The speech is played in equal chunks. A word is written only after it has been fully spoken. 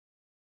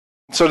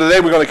So today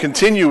we're going to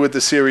continue with the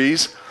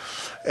series,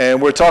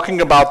 and we're talking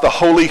about the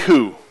Holy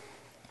Who.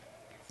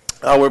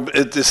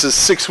 This is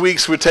 6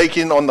 weeks we're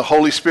taking on the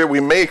Holy Spirit. We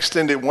may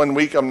extend it 1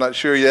 week, I'm not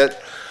sure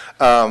yet.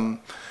 But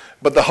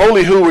the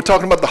Holy Who, we're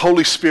talking about the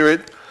Holy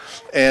Spirit,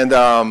 and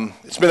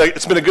it's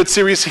been a good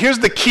series. Here's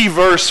the key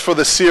verse for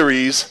the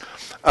series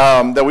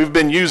that we've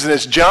been using.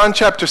 It's John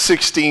chapter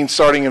 16,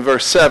 starting in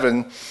verse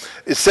 7.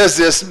 It says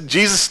this,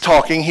 Jesus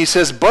talking, he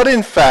says, "But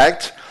in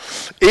fact,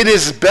 it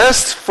is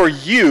best for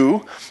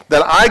you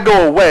that I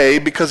go away,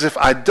 because if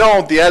I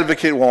don't, the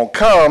advocate won't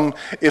come.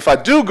 If I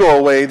do go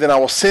away, then I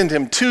will send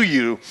him to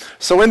you."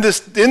 So in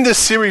this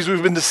series,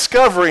 we've been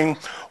discovering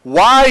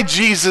why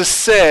Jesus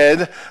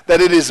said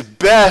that it is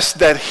best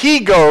that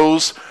he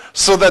goes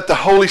so that the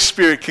Holy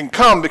Spirit can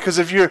come. Because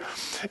if you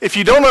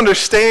don't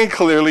understand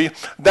clearly,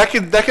 that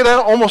could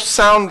almost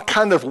sound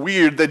kind of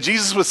weird that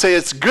Jesus would say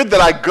it's good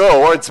that I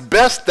go, or it's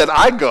best that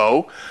I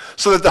go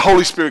so that the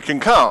Holy Spirit can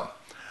come.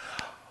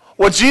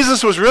 What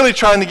Jesus was really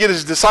trying to get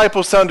his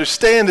disciples to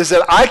understand is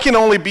that I can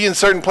only be in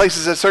certain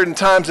places at certain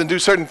times and do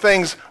certain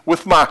things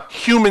with my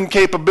human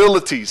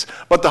capabilities.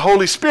 But the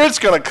Holy Spirit's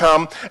going to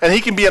come, and he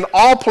can be in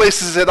all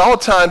places at all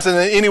times and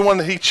in anyone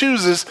that he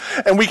chooses,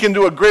 and we can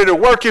do a greater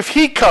work if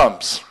he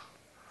comes.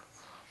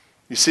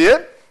 You see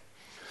it?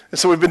 And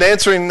so we've been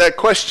answering that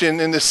question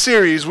in this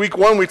series. Week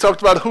 1, we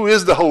talked about who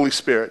is the Holy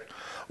Spirit.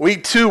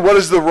 Week 2, what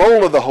is the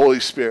role of the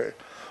Holy Spirit?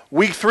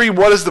 Week 3,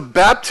 what is the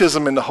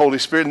baptism in the Holy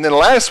Spirit? And then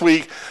last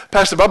week,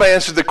 Pastor Bubba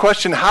answered the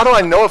question, how do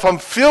I know if I'm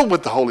filled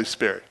with the Holy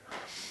Spirit?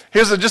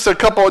 Here's just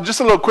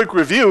a little quick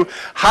review.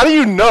 How do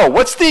you know?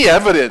 What's the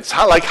evidence?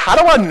 How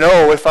do I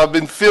know if I've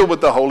been filled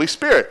with the Holy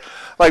Spirit?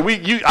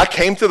 I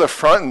came to the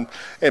front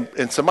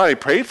and somebody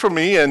prayed for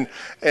me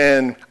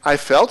and I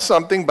felt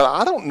something, but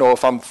I don't know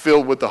if I'm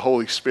filled with the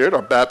Holy Spirit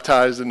or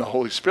baptized in the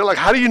Holy Spirit.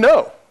 How do you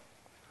know?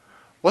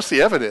 What's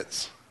the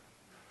evidence?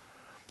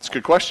 It's a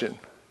good question.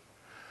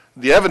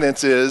 The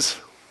evidence is,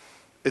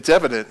 it's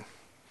evident.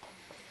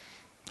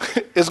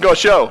 It's going to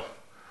show.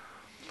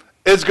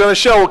 It's going to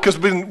show, because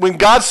when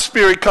God's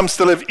Spirit comes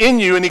to live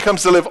in you and he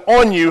comes to live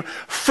on you,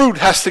 fruit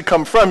has to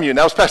come from you. And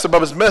that was Pastor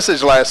Bubba's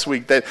message last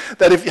week, that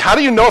how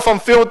do you know if I'm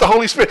filled with the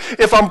Holy Spirit?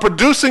 If I'm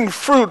producing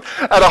fruit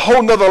at a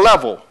whole nother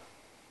level.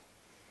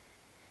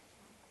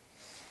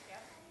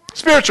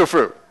 Spiritual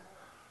fruit.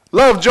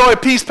 Love, joy,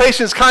 peace,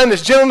 patience,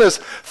 kindness, gentleness,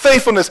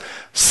 faithfulness,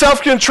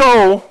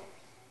 self-control.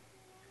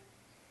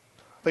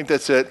 I think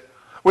that's it.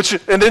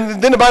 And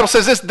then the Bible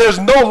says this, there's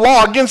no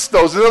law against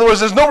those. In other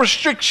words, there's no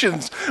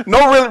restrictions,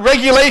 no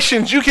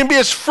regulations. You can be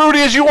as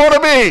fruity as you want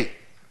to be.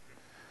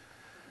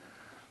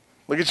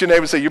 Look at your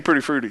neighbor and say, "You're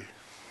pretty fruity."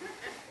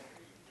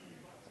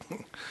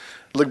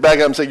 Look back at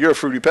him and say, "You're a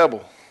fruity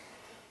pebble."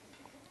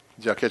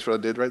 Did y'all catch what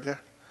I did right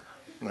there?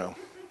 No,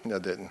 I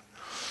didn't.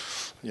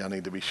 Y'all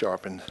need to be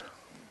sharpened.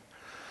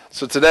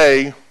 So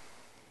today,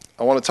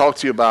 I want to talk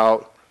to you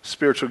about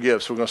spiritual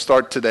gifts. We're going to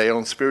start today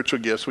on spiritual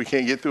gifts. We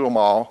can't get through them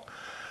all.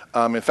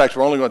 In fact,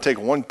 we're only going to take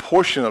one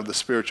portion of the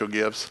spiritual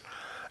gifts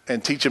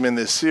and teach them in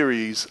this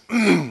series.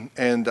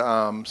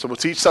 So we'll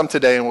teach some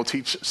today and we'll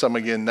teach some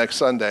again next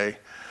Sunday.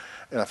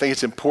 And I think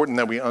it's important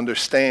that we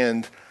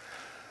understand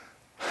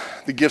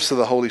the gifts of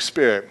the Holy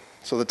Spirit.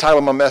 So the title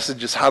of my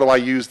message is, how do I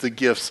use the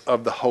gifts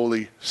of the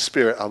Holy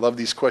Spirit? I love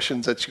these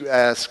questions that you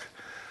ask.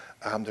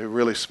 They're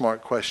really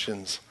smart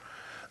questions.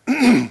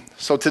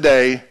 So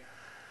today,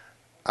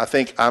 I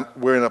think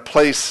we're in a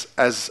place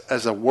as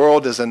a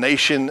world, as a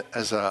nation,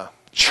 as a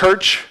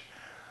church,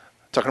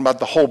 talking about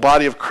the whole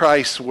body of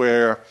Christ,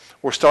 where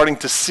we're starting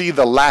to see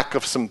the lack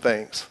of some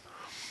things.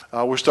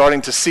 We're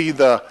starting to see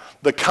the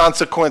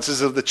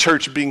consequences of the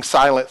church being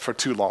silent for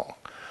too long.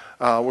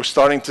 We're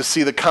starting to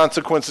see the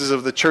consequences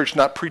of the church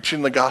not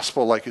preaching the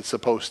gospel like it's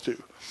supposed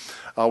to.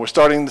 We're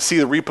starting to see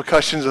the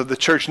repercussions of the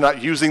church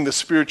not using the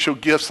spiritual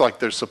gifts like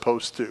they're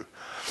supposed to.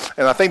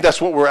 And I think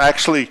that's what we're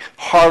actually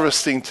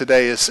harvesting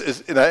today.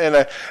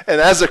 And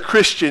as a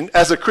Christian,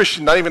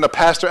 not even a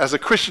pastor, as a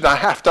Christian, I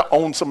have to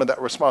own some of that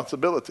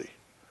responsibility.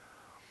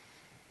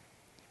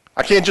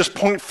 I can't just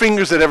point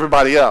fingers at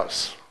everybody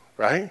else,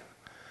 right?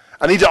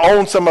 I need to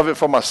own some of it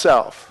for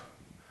myself.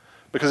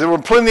 Because there were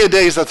plenty of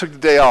days I took the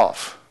day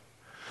off.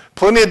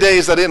 Plenty of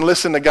days I didn't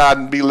listen to God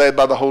and be led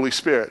by the Holy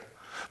Spirit.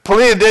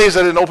 Plenty of days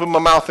I didn't open my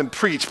mouth and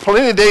preach.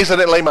 Plenty of days I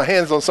didn't lay my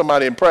hands on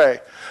somebody and pray.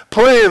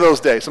 Plenty of those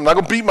days. I'm not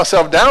going to beat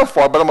myself down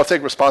for it, but I'm going to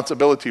take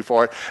responsibility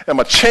for it. And I'm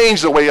going to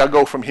change the way I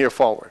go from here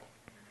forward.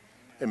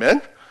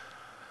 Amen?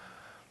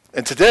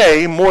 And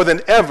today, more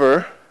than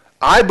ever,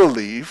 I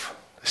believe,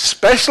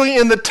 especially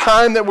in the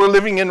time that we're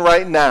living in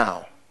right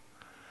now,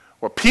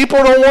 where people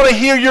don't want to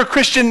hear your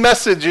Christian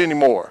message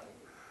anymore.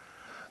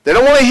 They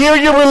don't want to hear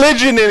your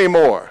religion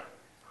anymore.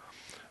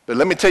 But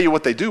let me tell you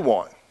what they do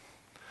want.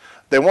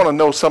 They want to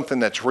know something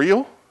that's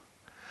real,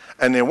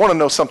 and they want to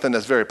know something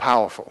that's very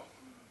powerful.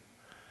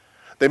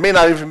 They may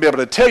not even be able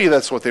to tell you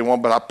that's what they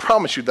want, but I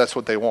promise you that's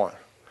what they want.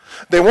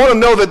 They want to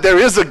know that there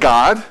is a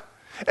God,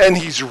 and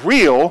he's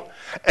real,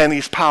 and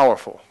he's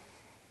powerful.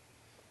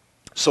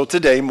 So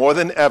today, more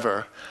than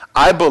ever,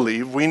 I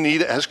believe we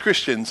need, as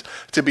Christians,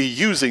 to be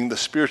using the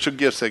spiritual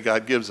gifts that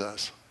God gives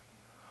us.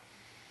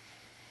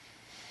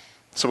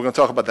 So we're going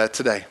to talk about that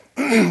today.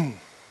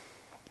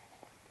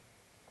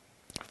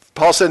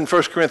 Paul said in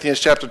 1 Corinthians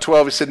chapter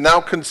 12, he said,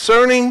 now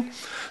concerning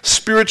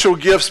spiritual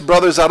gifts,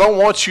 brothers, I don't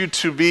want you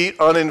to be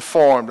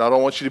uninformed. I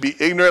don't want you to be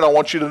ignorant. I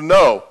want you to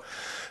know.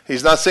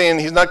 He's not saying,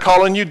 he's not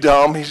calling you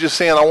dumb. He's just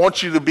saying, I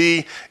want you to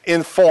be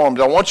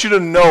informed. I want you to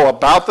know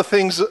about the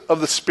things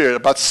of the Spirit,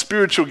 about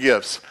spiritual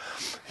gifts.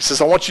 He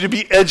says, I want you to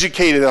be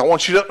educated. I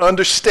want you to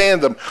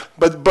understand them.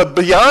 But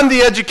beyond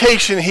the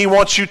education, he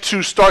wants you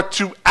to start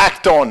to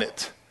act on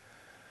it.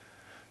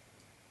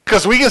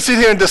 Because we can sit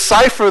here and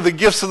decipher the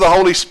gifts of the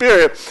Holy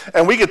Spirit,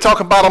 and we can talk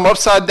about them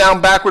upside down,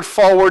 backward,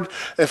 forward,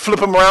 and flip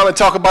them around and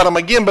talk about them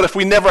again. But if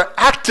we never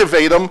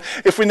activate them,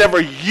 if we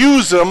never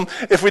use them,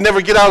 if we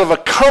never get out of a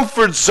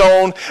comfort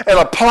zone and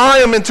apply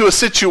them into a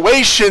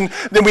situation,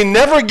 then we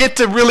never get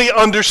to really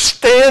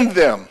understand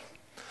them.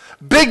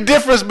 Big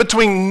difference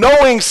between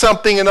knowing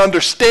something and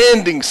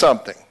understanding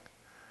something.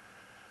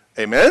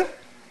 Amen?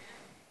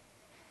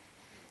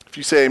 If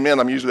you say amen,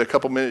 I'm usually a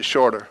couple minutes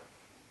shorter.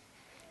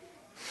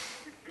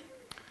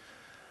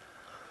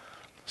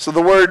 So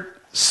the word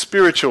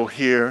spiritual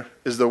here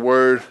is the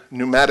word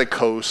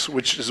pneumatikos,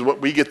 which is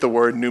what we get the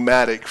word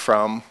pneumatic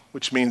from,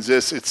 which means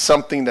this: it's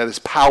something that is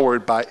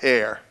powered by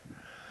air.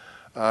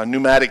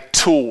 Pneumatic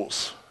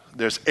tools.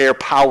 There's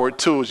air-powered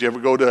tools. You ever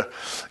go to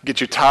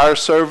get your tire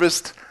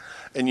serviced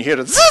and you hear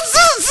the zit,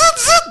 zit, zit,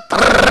 zit,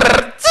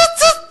 zit,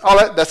 zit, all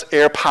that? That's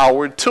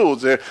air-powered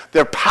tools.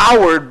 They're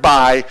powered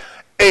by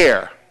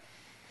air.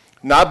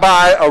 Not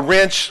by a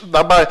wrench,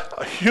 not by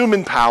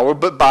human power,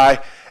 but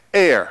by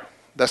air.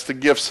 That's the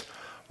gifts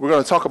we're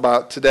going to talk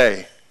about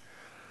today.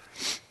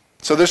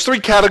 So there's 3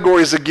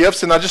 categories of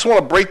gifts, and I just want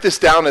to break this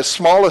down as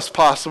small as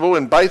possible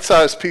in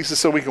bite-sized pieces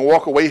so we can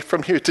walk away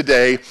from here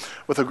today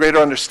with a greater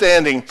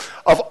understanding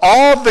of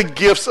all the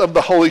gifts of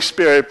the Holy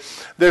Spirit.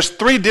 There's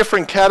 3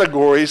 different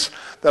categories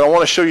that I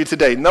want to show you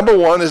today. Number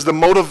 1 is the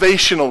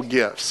motivational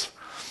gifts.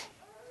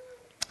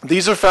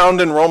 These are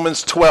found in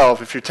Romans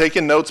 12. If you're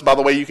taking notes, by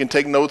the way, you can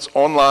take notes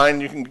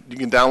online. You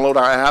can download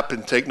our app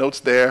and take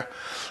notes there.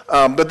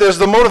 But there's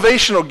the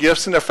motivational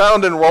gifts, and they're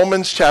found in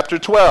Romans chapter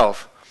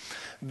 12.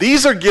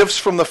 These are gifts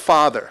from the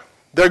Father.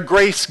 They're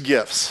grace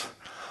gifts.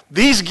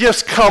 These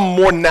gifts come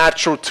more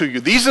natural to you.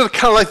 These are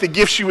kind of like the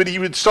gifts you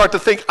would start to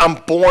think, I'm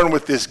born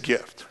with this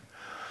gift.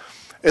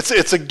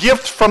 It's a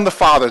gift from the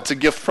Father. It's a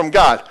gift from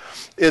God.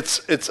 It's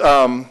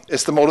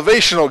the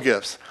motivational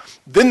gifts.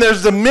 Then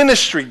there's the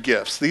ministry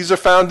gifts. These are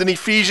found in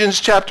Ephesians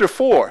chapter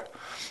 4.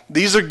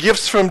 These are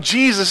gifts from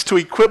Jesus to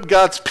equip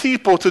God's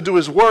people to do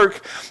his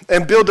work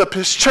and build up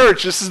his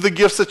church. This is the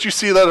gifts that you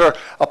see that are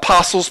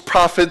apostles,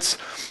 prophets,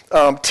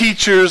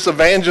 teachers,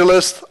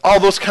 evangelists, all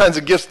those kinds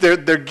of gifts.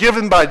 They're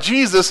given by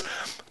Jesus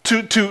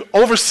to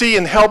oversee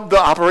and help the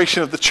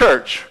operation of the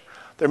church.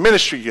 They're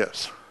ministry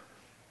gifts.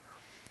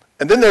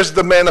 And then there's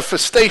the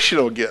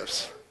manifestational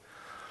gifts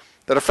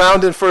that are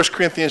found in 1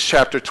 Corinthians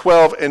chapter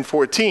 12 and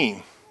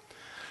 14.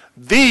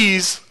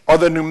 These are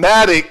the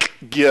pneumatic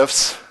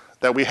gifts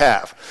that we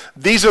have.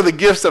 These are the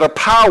gifts that are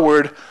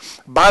powered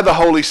by the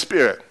Holy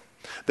Spirit.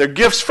 They're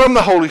gifts from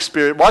the Holy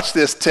Spirit, watch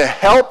this, to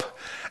help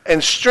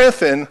and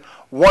strengthen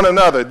one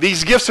another.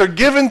 These gifts are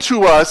given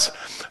to us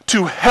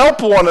to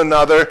help one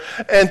another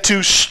and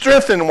to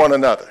strengthen one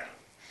another.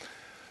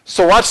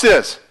 So watch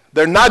this.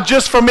 They're not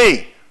just for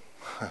me.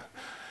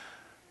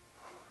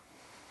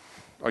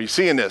 Are you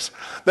seeing this?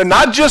 They're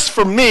not just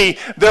for me,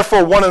 they're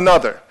for one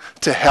another,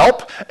 to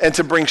help and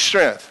to bring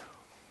strength.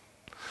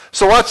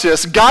 So watch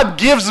this. God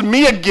gives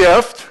me a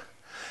gift.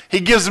 He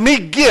gives me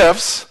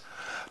gifts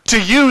to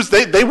use.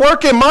 They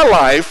work in my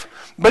life,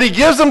 but he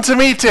gives them to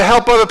me to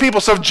help other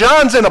people. So if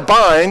John's in a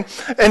bind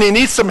and he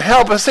needs some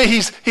help, and say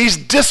he's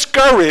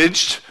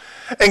discouraged,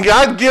 and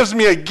God gives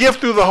me a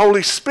gift through the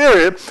Holy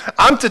Spirit,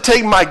 I'm to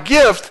take my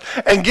gift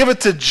and give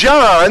it to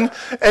John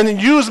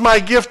and use my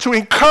gift to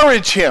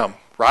encourage him,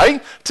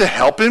 right? To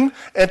help him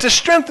and to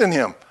strengthen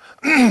him.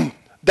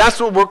 That's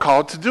what we're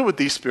called to do with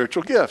these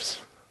spiritual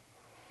gifts.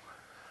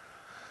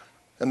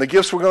 And the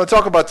gifts we're going to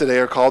talk about today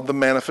are called the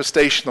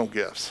manifestational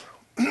gifts.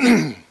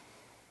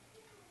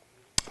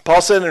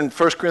 Paul said in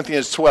 1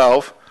 Corinthians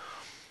 12,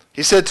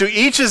 he said, to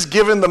each is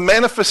given the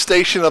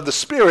manifestation of the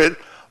Spirit,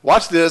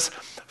 watch this,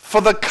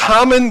 for the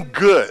common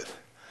good.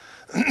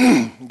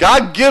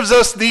 God gives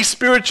us these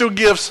spiritual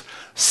gifts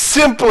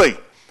simply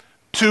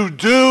to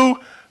do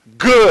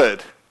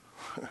good.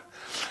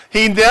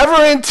 He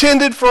never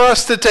intended for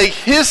us to take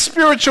his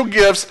spiritual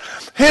gifts,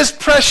 his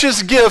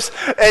precious gifts,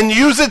 and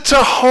use it to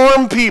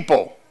harm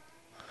people.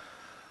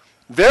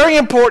 Very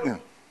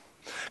important.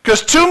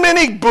 Because too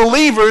many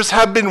believers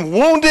have been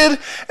wounded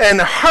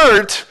and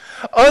hurt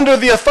under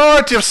the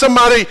authority of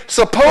somebody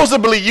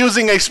supposedly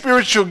using a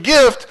spiritual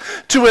gift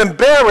to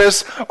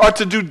embarrass or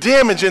to do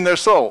damage in their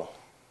soul.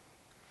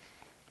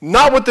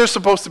 Not what they're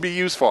supposed to be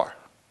used for.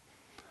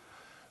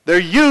 They're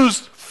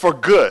used for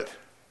good.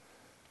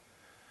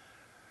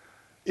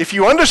 If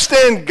you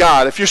understand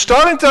God, if you're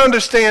starting to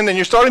understand and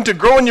you're starting to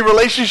grow in your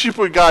relationship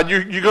with God,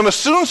 you're going to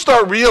soon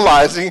start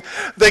realizing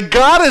that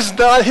God is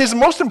not, his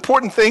most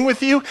important thing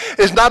with you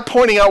is not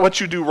pointing out what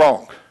you do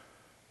wrong.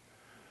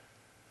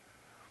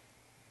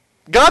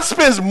 God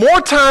spends more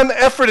time,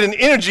 effort, and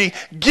energy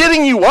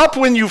getting you up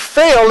when you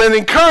fail and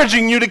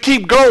encouraging you to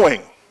keep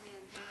going.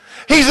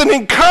 He's an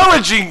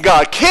encouraging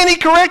God. Can he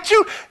correct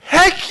you?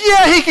 Heck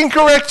yeah, he can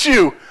correct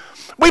you.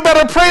 We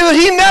better pray that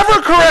he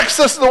never corrects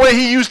us the way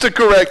he used to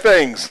correct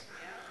things.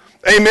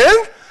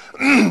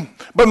 Amen?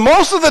 But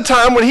most of the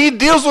time when he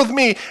deals with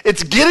me,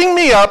 it's getting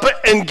me up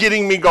and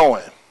getting me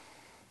going.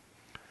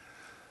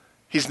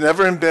 He's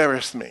never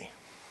embarrassed me.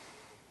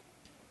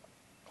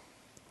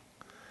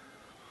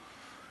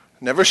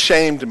 Never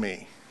shamed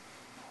me.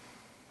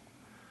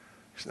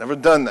 He's never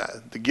done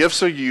that. The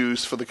gifts are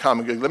used for the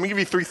common good. Let me give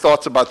you 3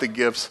 thoughts about the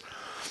gifts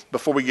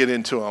before we get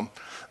into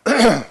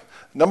them.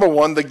 Number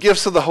 1, the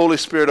gifts of the Holy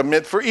Spirit are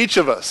meant for each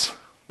of us,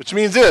 which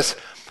means this: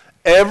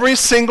 every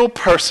single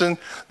person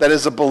that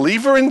is a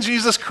believer in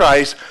Jesus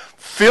Christ,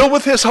 filled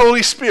with his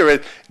Holy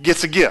Spirit,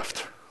 gets a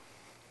gift.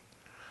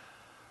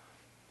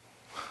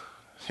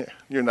 Yeah,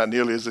 you're not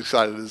nearly as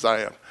excited as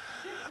I am.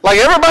 Like,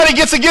 everybody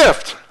gets a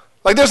gift.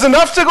 Like, there's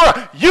enough to go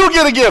around. You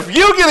get a gift,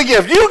 you get a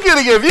gift, you get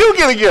a gift, you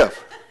get a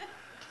gift.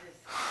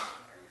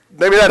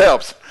 Maybe that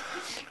helps.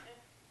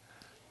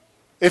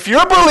 If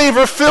you're a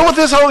believer filled with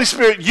his Holy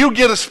Spirit, you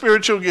get a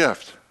spiritual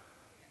gift.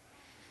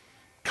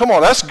 Come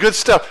on, that's good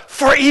stuff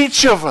for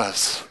each of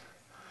us.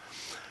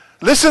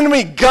 Listen to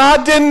me.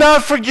 God did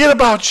not forget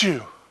about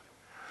you.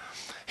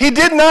 He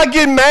did not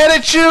get mad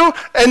at you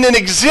and then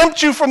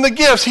exempt you from the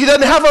gifts. He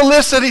doesn't have a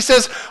list that he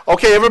says,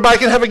 okay, everybody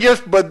can have a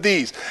gift but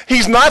these.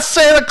 He's not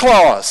Santa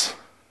Claus.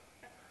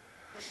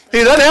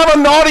 He doesn't have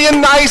a naughty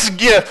and nice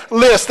gift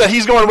list that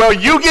he's going, well,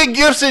 you get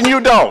gifts and you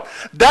don't.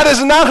 That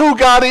is not who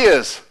God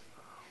is.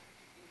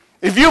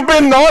 If you've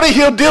been naughty,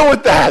 he'll deal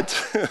with that.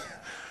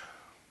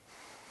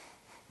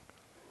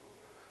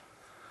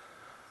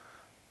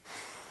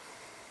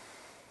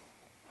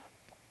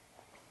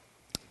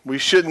 We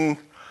shouldn't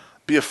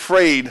be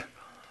afraid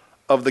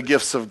of the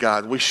gifts of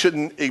God. We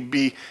shouldn't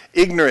be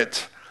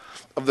ignorant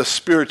of the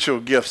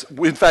spiritual gifts.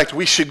 In fact,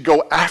 we should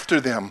go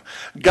after them.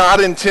 God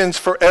intends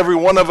for every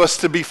one of us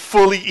to be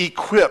fully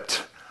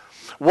equipped.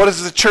 What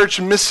is the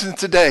church missing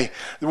today?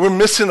 We're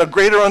missing a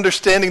greater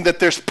understanding that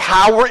there's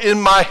power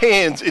in my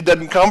hands. It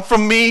doesn't come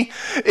from me.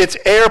 It's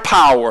air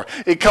power.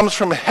 It comes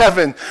from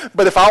heaven.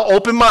 But if I'll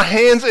open my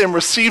hands and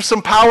receive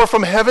some power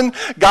from heaven,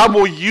 God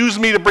will use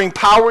me to bring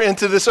power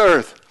into this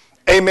earth.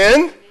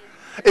 Amen?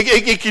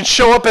 It can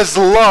show up as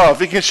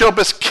love. It can show up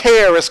as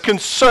care, as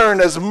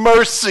concern, as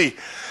mercy,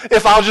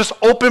 if I'll just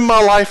open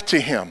my life to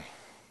him.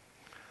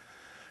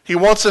 He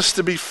wants us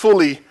to be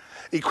fully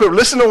equipped.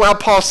 Listen to how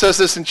Paul says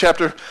this in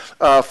chapter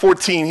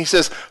 14. He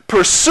says,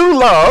 pursue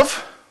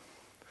love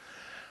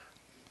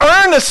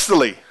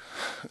earnestly.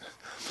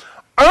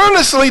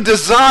 Earnestly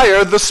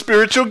desire the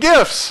spiritual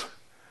gifts.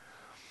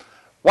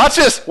 Watch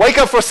this. Wake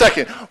up for a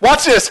second.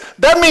 Watch this.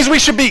 That means we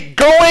should be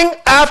going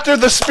after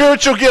the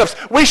spiritual gifts.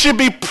 We should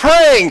be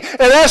praying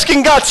and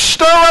asking God,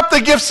 stir up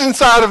the gifts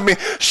inside of me.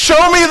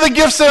 Show me the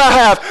gifts that I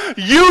have.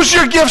 Use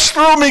your gifts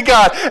through me,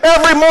 God.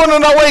 Every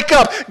morning I wake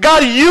up,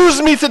 God,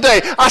 use me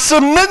today. I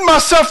submit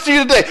myself to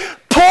you today.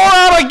 Pour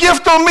out a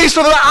gift on me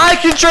so that I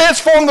can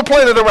transform the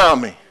planet around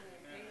me.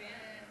 Amen.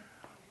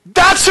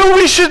 That's who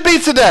we should be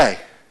today.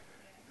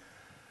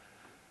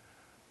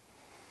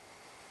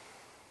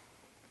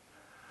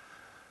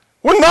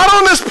 We're not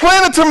on this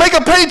planet to make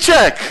a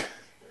paycheck.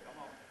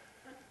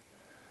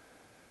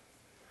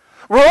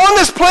 We're on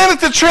this planet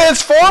to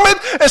transform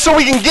it and so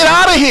we can get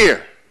out of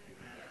here.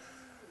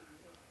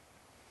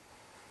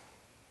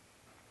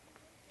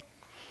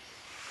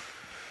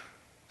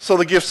 So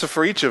the gifts are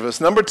for each of us.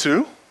 Number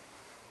 2,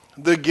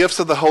 the gifts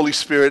of the Holy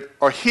Spirit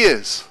are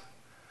his.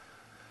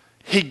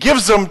 He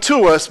gives them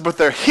to us, but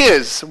they're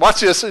his.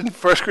 Watch this in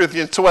 1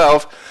 Corinthians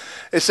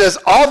 12. It says,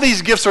 all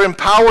these gifts are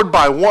empowered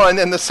by one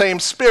and the same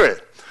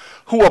Spirit,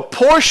 who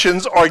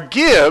apportions or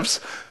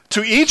gives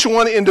to each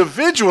one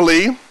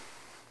individually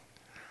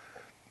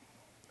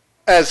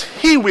as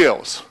he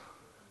wills.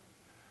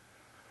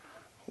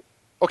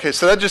 Okay,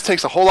 so that just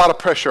takes a whole lot of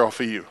pressure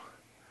off of you.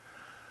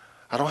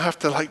 I don't have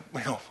to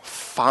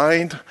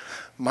find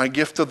my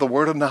gift of the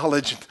word of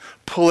knowledge and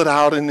pull it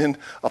out and then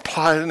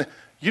apply it.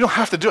 You don't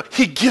have to do it.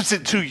 He gives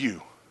it to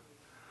you.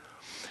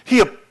 He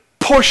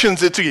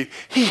apportions it to you.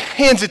 He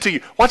hands it to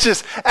you. Watch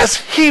this. As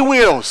he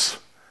wills.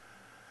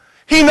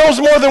 He knows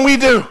more than we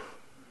do.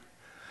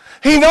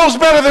 He knows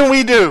better than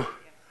we do.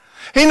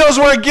 He knows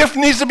where a gift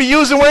needs to be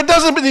used and where it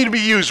doesn't need to be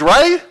used,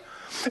 right?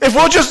 If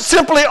we'll just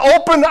simply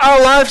open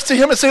our lives to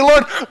him and say,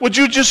 Lord, would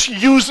you just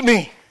use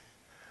me?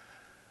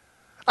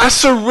 I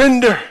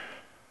surrender.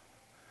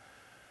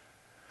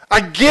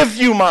 I give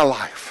you my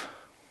life.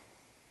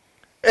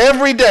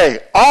 Every day,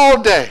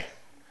 all day.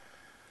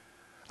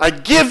 I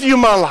give you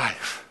my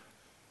life.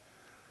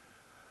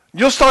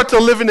 You'll start to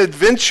live an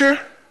adventure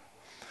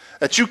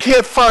that you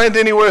can't find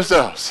anywhere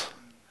else.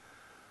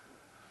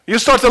 You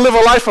start to live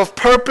a life of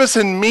purpose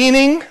and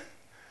meaning.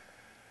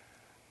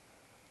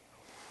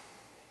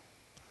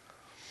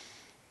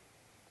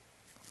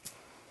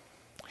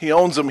 He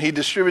owns them. He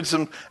distributes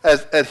them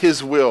at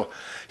his will.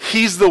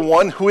 He's the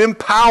one who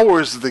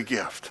empowers the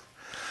gift.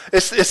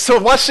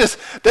 So watch this.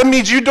 That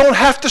means you don't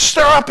have to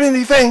stir up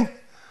anything.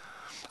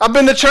 I've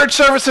been to church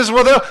services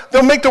where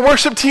they'll make the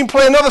worship team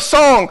play another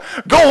song.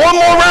 Go one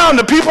more round.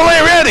 The people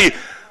ain't ready.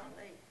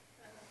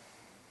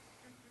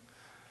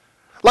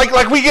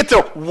 Like we get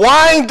to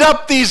wind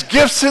up these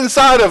gifts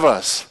inside of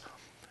us.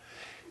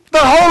 The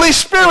Holy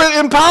Spirit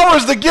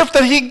empowers the gift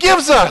that he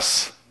gives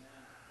us.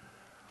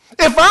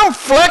 If I'm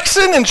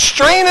flexing and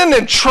straining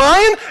and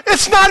trying,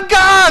 it's not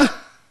God.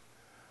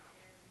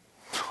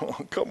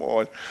 Oh, come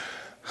on.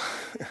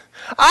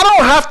 I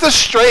don't have to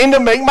strain to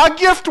make my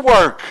gift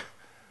work.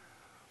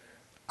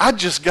 I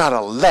just got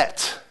to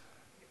let.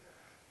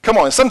 Come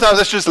on. Sometimes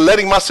it's just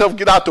letting myself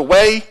get out the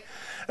way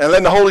and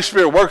letting the Holy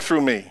Spirit work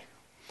through me.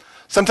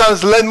 Sometimes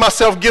it's letting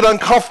myself get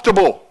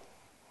uncomfortable.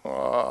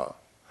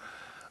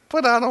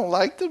 But I don't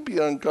like to be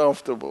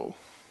uncomfortable.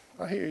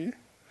 I hear you.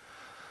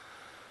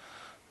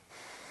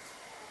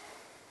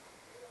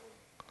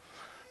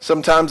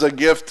 Sometimes a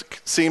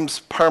gift seems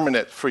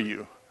permanent for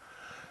you.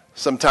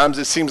 Sometimes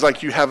it seems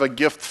like you have a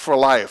gift for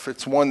life.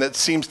 It's one that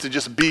seems to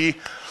just be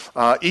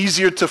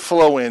easier to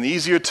flow in,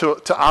 easier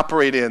to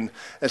operate in.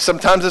 And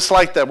sometimes it's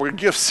like that, where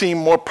gifts seem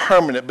more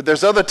permanent. But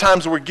there's other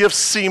times where gifts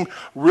seem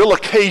real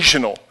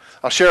occasional.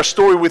 I'll share a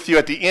story with you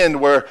at the end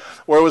where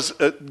it was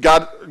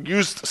God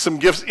used some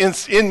gifts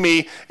in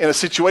me in a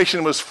situation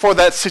that was for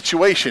that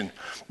situation.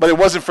 But it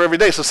wasn't for every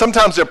day. So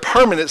sometimes they're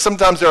permanent,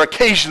 sometimes they're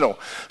occasional.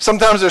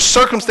 Sometimes there's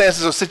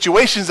circumstances or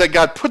situations that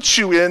God puts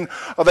you in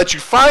or that you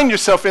find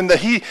yourself in that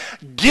he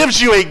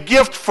gives you a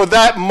gift for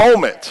that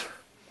moment.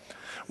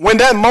 When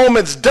that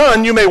moment's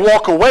done, you may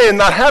walk away and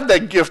not have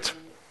that gift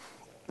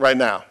right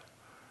now.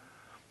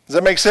 Does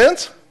that make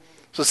sense?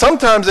 So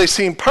sometimes they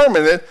seem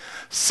permanent,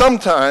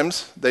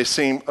 sometimes they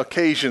seem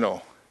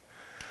occasional.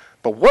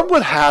 But what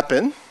would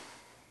happen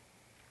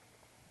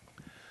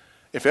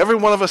if every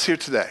one of us here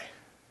today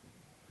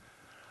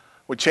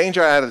would change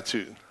our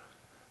attitude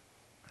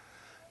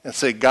and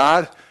say,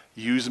 God,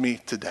 use me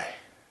today.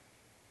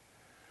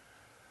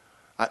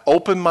 I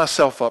open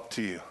myself up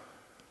to you.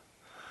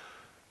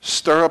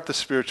 Stir up the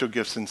spiritual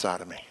gifts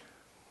inside of me.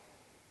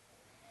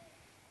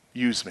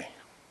 Use me.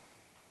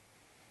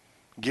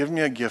 Give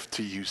me a gift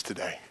to use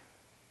today.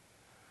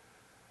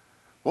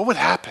 What would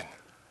happen?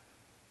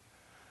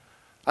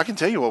 I can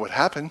tell you what would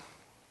happen.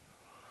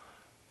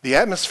 The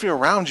atmosphere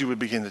around you would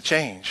begin to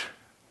change.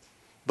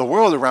 The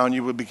world around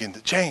you would begin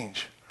to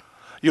change.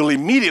 You'll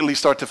immediately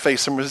start to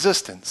face some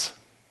resistance.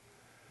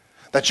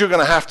 That you're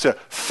going to have to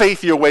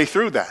faith your way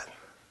through that.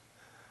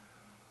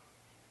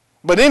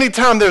 But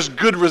anytime there's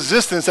good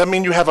resistance, that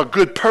means you have a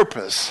good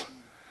purpose.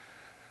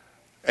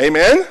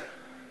 Amen?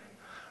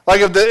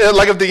 Like if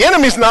the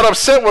enemy's not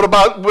upset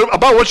about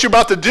what you're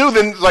about to do,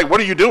 then like, what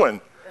are you doing?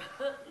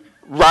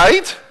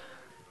 Right?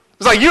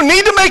 It's like you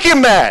need to make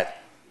him mad.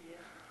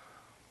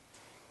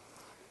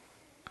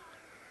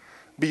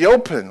 Be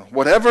open.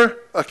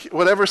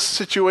 Whatever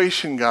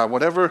situation, God,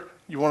 whatever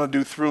you want to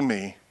do through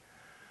me,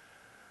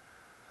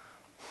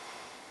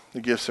 the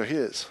gifts are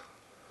his.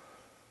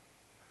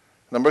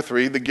 Number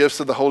 3, the gifts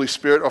of the Holy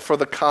Spirit are for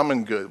the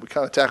common good. We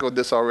kind of tackled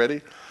this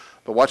already,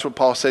 but watch what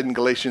Paul said in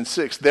Galatians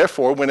 6.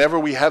 Therefore, whenever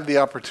we have the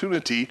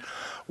opportunity,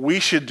 we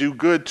should do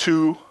good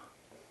to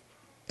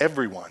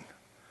everyone.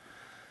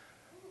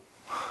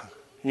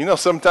 You know,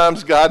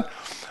 sometimes God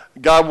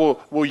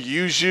will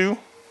use you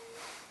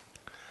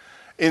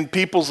in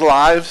people's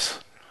lives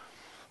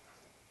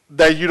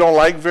that you don't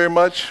like very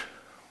much.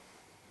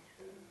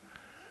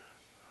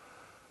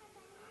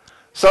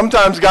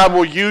 Sometimes God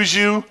will use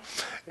you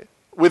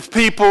with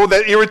people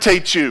that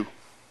irritate you.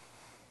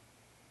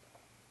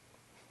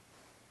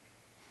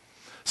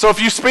 So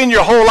if you spend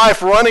your whole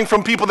life running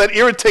from people that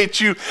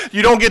irritate you,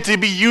 you don't get to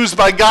be used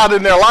by God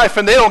in their life,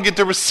 and they don't get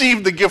to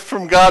receive the gift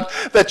from God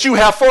that you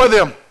have for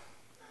them.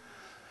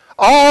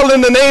 All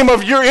in the name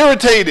of you're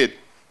irritated.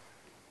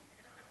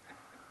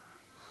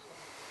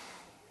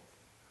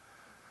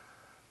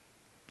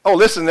 Oh,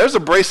 listen, there's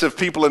abrasive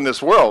people in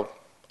this world.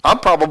 I'm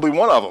probably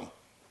one of them.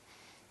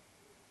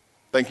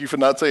 Thank you for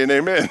not saying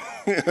amen.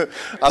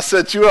 I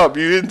set you up.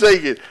 You didn't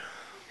take it.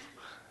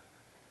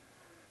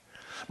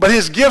 But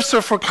his gifts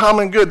are for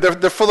common good.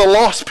 They're for the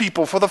lost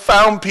people, for the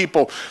found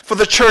people, for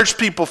the church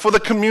people, for the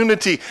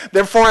community.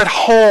 They're for at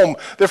home.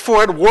 They're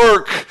for at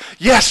work.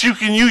 Yes, you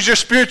can use your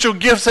spiritual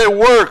gifts at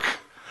work.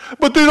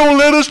 But they don't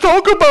let us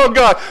talk about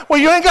God. Well,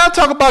 you ain't got to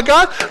talk about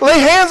God. Lay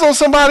hands on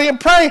somebody and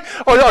pray,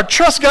 or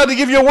trust God to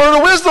give you a word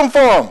of wisdom for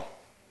them.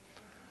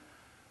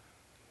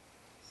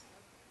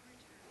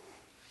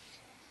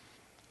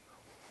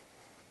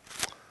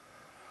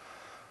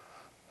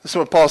 This is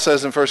what Paul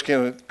says in 1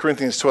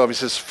 Corinthians 12. He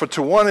says, for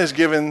to one is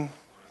given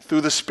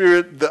through the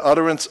Spirit the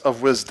utterance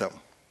of wisdom,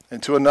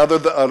 and to another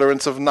the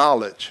utterance of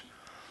knowledge,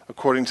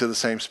 according to the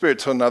same Spirit.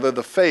 To another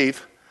the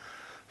faith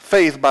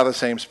faith by the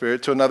same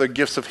Spirit, to another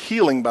gifts of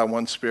healing by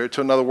one Spirit,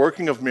 to another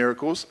working of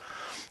miracles,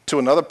 to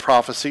another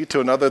prophecy, to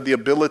another the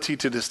ability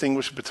to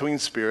distinguish between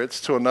spirits,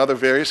 to another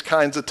various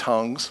kinds of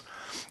tongues,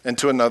 and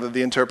to another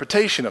the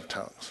interpretation of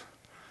tongues.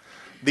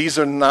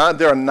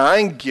 There are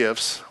 9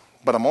 gifts,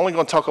 but I'm only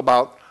going to talk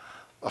about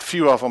a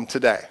few of them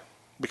today,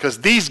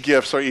 because these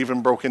gifts are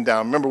even broken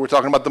down. Remember, we're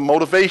talking about the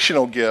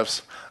motivational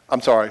gifts.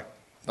 I'm sorry,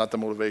 not the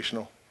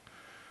motivational.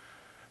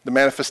 The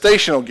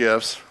manifestational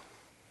gifts.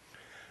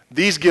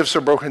 These gifts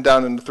are broken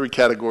down into 3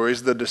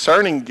 categories. The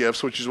discerning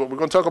gifts, which is what we're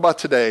going to talk about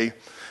today.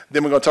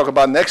 Then we're going to talk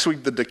about next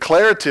week the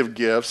declarative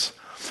gifts.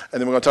 And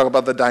then we're going to talk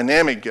about the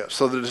dynamic gifts.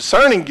 So the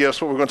discerning gifts,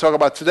 what we're going to talk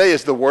about today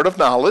is the word of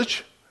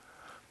knowledge,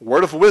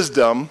 word of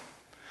wisdom,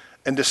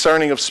 and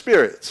discerning of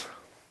spirits.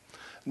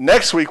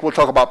 Next week, we'll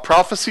talk about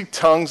prophecy,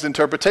 tongues,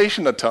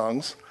 interpretation of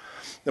tongues.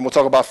 Then we'll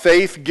talk about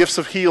faith, gifts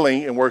of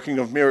healing, and working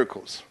of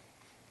miracles,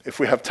 if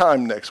we have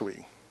time next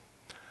week.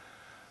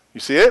 You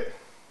see it?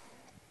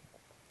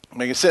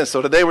 Making sense.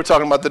 So today we're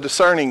talking about the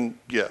discerning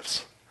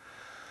gifts.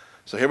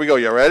 So here we go.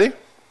 You ready?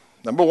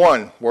 Number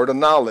 1, word of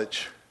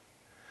knowledge.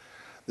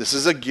 This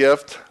is a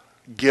gift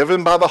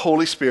given by the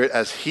Holy Spirit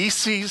as He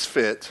sees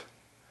fit,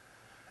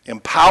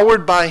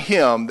 empowered by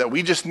Him, that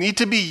we just need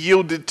to be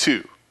yielded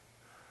to.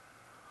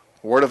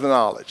 Word of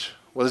knowledge.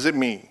 What does it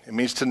mean? It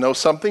means to know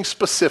something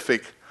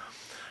specific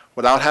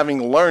without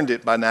having learned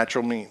it by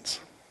natural means.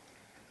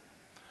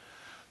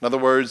 In other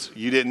words,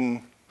 you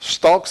didn't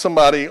stalk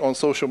somebody on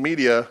social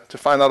media to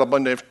find out a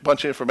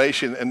bunch of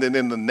information, and then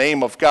in the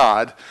name of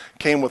God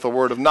came with a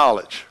word of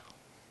knowledge.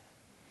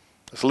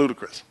 That's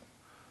ludicrous.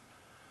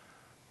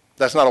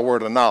 That's not a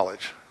word of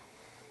knowledge.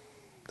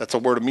 That's a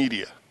word of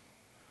media.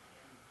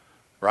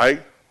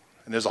 Right?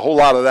 And there's a whole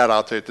lot of that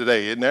out there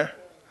today, isn't there?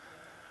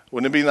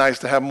 Wouldn't it be nice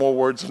to have more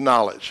words of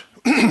knowledge?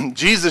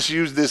 Jesus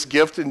used this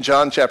gift in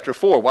John chapter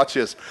 4. Watch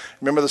this.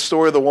 Remember the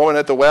story of the woman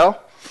at the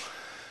well?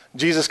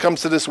 Jesus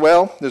comes to this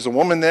well. There's a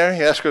woman there.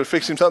 He asks her to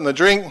fix him something to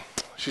drink.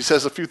 She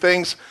says a few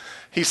things.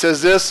 He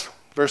says this,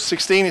 verse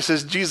 16, he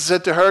says, Jesus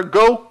said to her,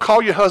 "Go,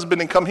 call your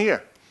husband and come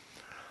here."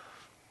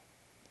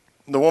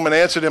 The woman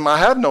answered him, "I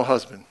have no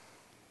husband."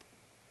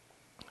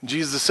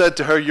 Jesus said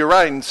to her, "You're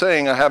right in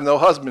saying, 'I have no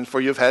husband,'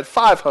 for you've had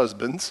 5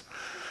 husbands,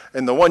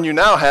 and the one you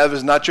now have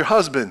is not your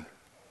husband."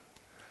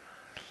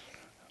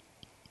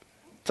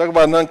 Talk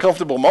about an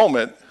uncomfortable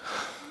moment.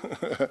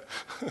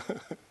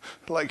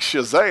 Like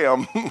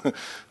Shazam.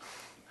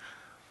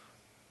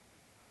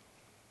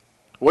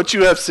 "What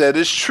you have said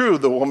is true,"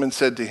 the woman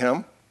said to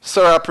him.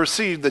 "Sir, I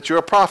perceive that you're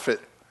a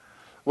prophet."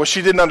 What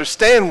she didn't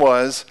understand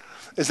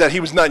is that he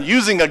was not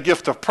using a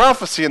gift of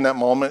prophecy in that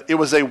moment. It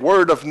was a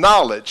word of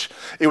knowledge.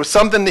 It was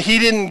something that he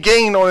didn't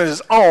gain on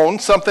his own,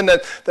 something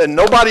that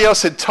nobody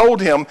else had told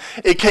him.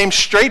 It came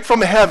straight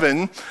from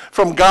heaven,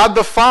 from God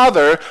the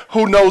Father,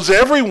 who knows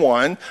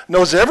everyone,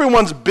 knows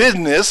everyone's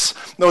business,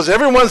 knows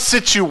everyone's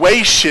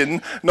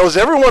situation, knows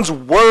everyone's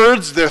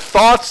words, their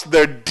thoughts,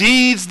 their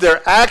deeds,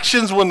 their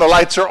actions, when the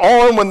lights are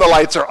on, when the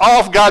lights are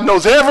off. God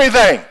knows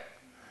everything.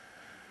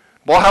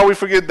 Boy, how we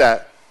forget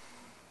that.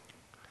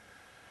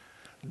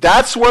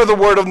 That's where the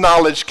word of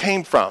knowledge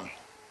came from.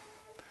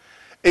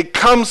 It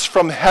comes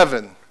from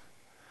heaven.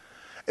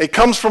 It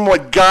comes from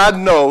what God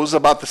knows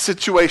about the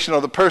situation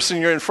or the person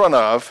you're in front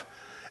of,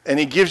 and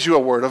He gives you a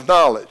word of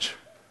knowledge.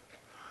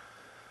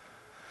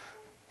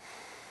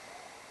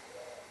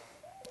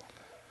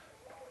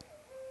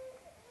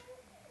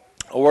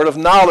 A word of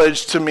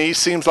knowledge to me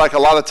seems like a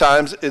lot of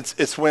times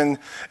it's when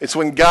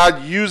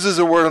God uses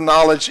a word of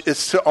knowledge,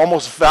 it's to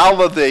almost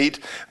validate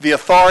the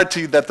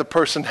authority that the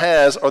person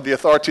has or the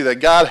authority that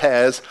God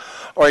has,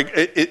 or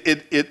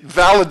it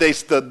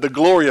validates the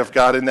glory of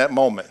God in that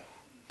moment.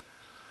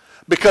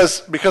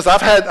 Because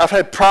I've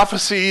had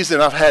prophecies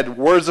and I've had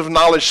words of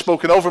knowledge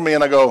spoken over me,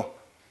 and I go,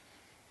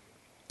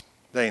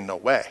 there ain't no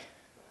way.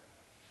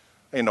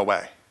 Ain't no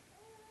way.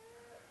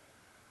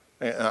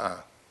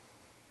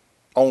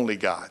 Only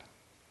God.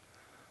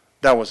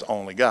 That was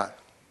only God.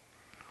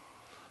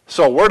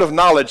 So a word of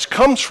knowledge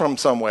comes from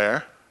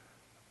somewhere,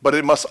 but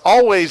it must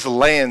always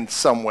land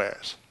somewhere.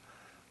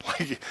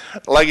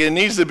 Like it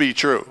needs to be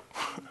true.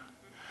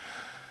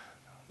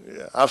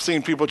 Yeah, I've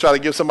seen people try to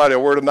give somebody a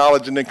word of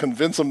knowledge and then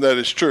convince them that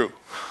it's true.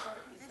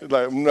 It's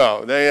like,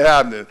 no, that ain't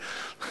happening.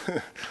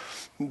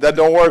 That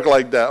don't work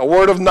like that. A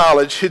word of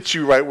knowledge hits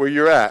you right where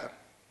you're at.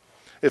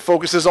 It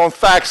focuses on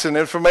facts and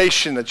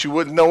information that you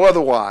wouldn't know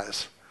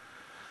otherwise.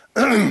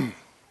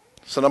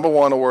 So number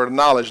 1, a word of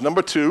knowledge.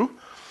 Number 2,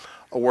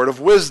 a word of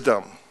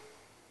wisdom.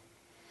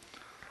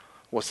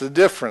 What's the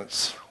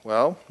difference?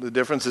 Well, the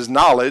difference is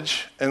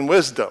knowledge and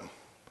wisdom.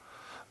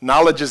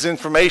 Knowledge is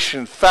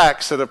information,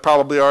 facts that have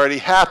probably already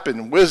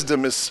happened.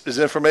 Wisdom is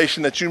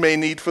information that you may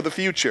need for the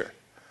future.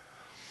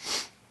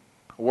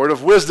 A word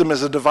of wisdom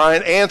is a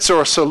divine answer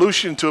or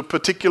solution to a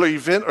particular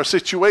event or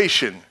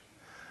situation.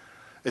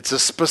 It's a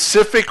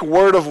specific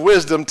word of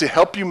wisdom to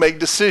help you make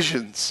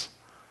decisions.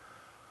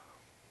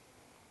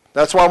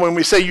 That's why when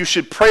we say you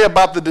should pray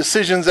about the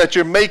decisions that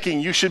you're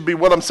making,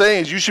 what I'm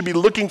saying is you should be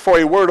looking for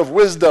a word of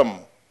wisdom.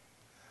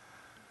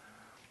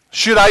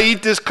 Should I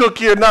eat this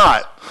cookie or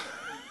not?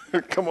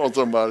 Come on,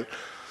 somebody.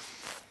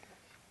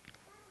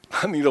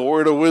 I need a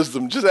word of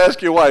wisdom. Just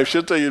ask your wife.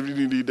 She'll tell you if you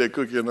need to eat that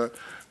cookie or not.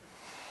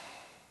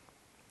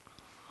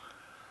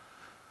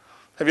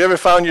 Have you ever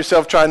found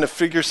yourself trying to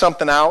figure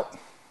something out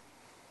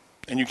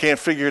and you can't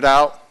figure it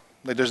out?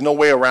 Like there's no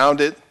way around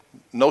it,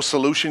 no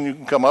solution you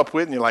can come up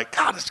with, and you're like,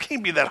 God, this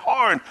can't be that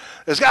hard.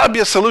 There's got to be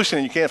a solution,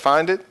 and you can't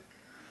find it.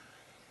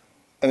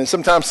 And then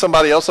sometimes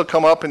somebody else will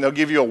come up and they'll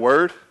give you a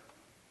word.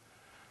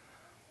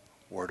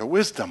 Word of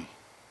wisdom.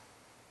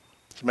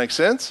 Does it make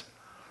sense?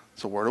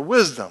 It's a word of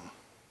wisdom.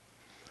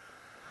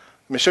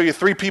 Let me show you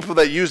 3 people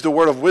that used the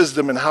word of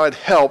wisdom and how it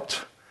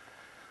helped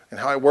and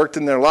how it worked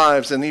in their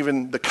lives, and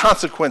even the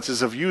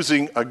consequences of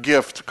using a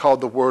gift called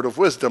the word of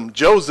wisdom.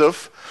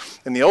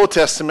 Joseph, in the Old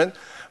Testament,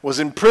 was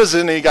in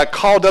prison, and he got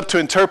called up to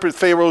interpret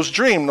Pharaoh's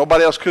dream.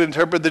 Nobody else could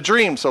interpret the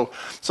dream. So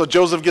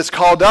Joseph gets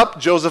called up.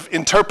 Joseph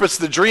interprets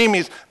the dream.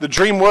 The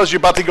dream was you're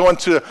about to go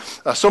into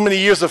so many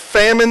years of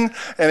famine,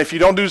 and if you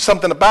don't do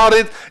something about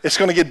it, it's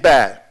going to get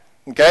bad.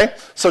 Okay?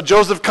 So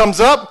Joseph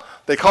comes up.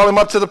 They call him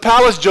up to the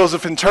palace.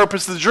 Joseph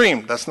interprets the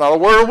dream. That's not a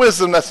word of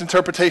wisdom. That's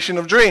interpretation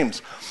of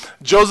dreams.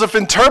 Joseph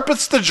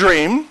interprets the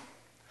dream,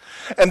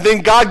 and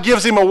then God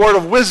gives him a word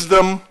of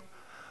wisdom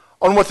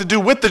on what to do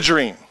with the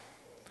dream,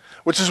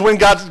 which is when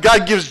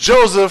God gives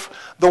Joseph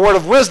the word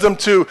of wisdom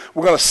to,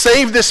 we're going to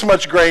save this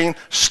much grain,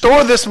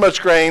 store this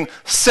much grain,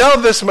 sell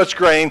this much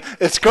grain.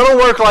 It's going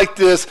to work like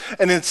this,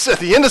 and it's at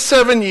the end of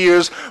 7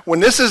 years, when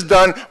this is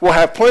done, we'll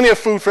have plenty of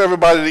food for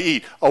everybody to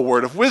eat. A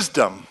word of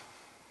wisdom.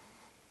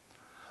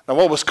 Now,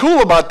 what was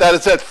cool about that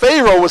is that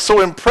Pharaoh was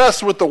so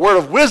impressed with the word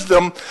of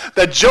wisdom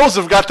that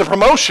Joseph got the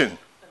promotion.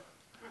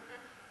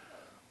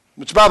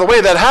 Which, by the way,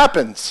 that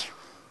happens.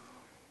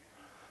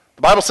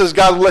 The Bible says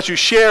God will let you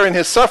share in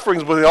his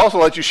sufferings, but he'll also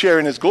let you share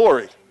in his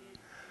glory.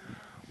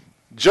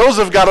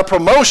 Joseph got a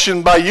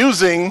promotion by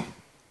using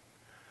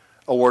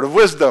a word of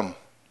wisdom.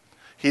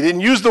 He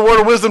didn't use the word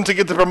of wisdom to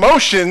get the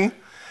promotion.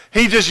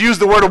 He just used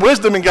the word of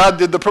wisdom, and God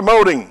did the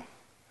promoting.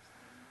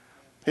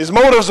 His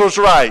motives was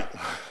right.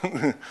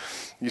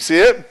 You see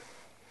it?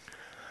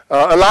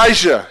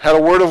 Elijah had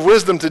a word of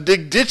wisdom to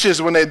dig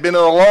ditches when they'd been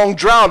in a long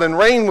drought and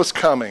rain was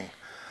coming.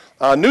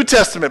 New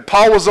Testament,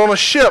 Paul was on a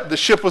ship. The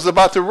ship was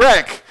about to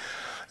wreck.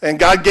 And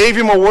God gave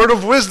him a word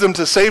of wisdom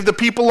to save the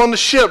people on the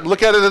ship.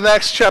 Look at it in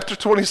Acts chapter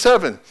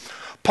 27.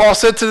 Paul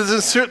said to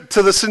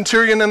the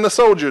centurion and the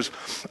soldiers,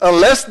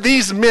 unless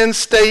these men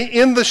stay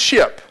in the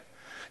ship,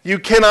 you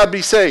cannot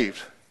be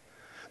saved.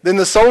 Then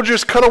the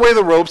soldiers cut away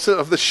the ropes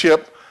of the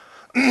ship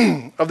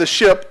and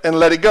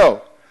let it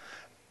go.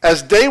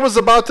 As day was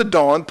about to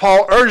dawn,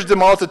 Paul urged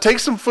them all to take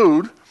some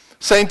food,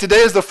 saying,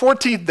 today is the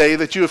 14th day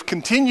that you have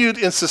continued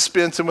in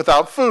suspense and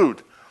without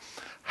food,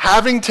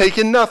 having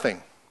taken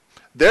nothing.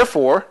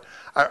 Therefore,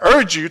 I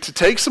urge you to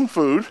take some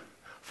food,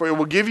 for it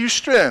will give you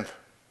strength.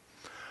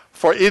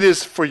 For it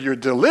is for your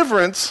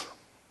deliverance,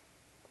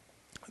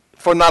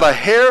 for not a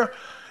hair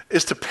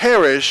is to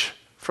perish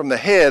from the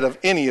head of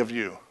any of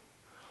you.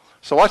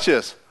 So watch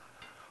this.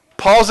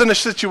 Paul's in a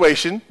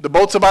situation, the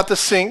boat's about to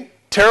sink,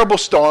 terrible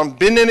storm,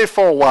 been in it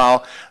for a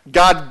while.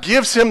 God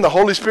gives him, the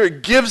Holy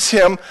Spirit gives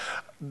him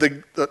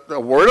the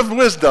word of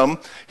wisdom.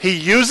 He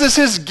uses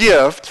his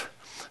gift,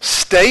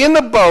 stay in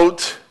the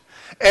boat,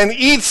 and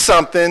eat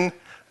something.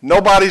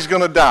 Nobody's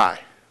going to die.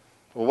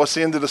 Well, what's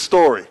the end of the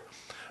story?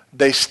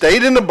 They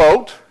stayed in the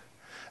boat.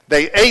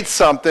 They ate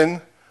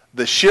something.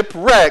 The ship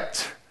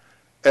wrecked.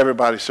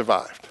 Everybody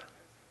survived.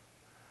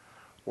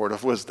 Word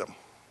of wisdom.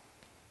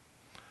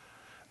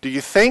 Do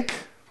you think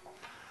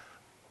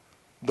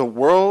the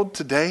world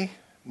today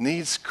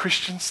needs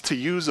Christians to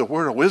use a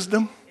word of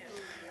wisdom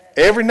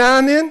every now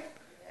and then?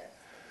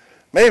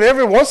 Maybe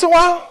every once in a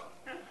while?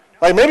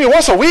 Like maybe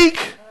once a week?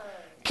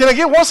 Can I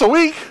get once a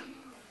week?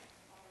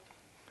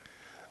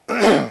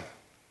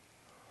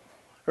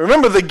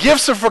 Remember, the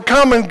gifts are for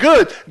common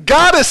good.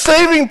 God is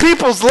saving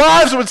people's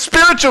lives with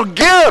spiritual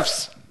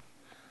gifts.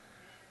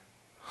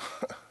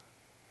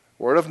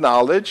 Word of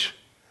knowledge,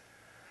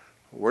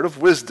 word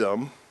of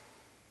wisdom,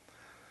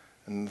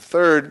 and the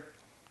third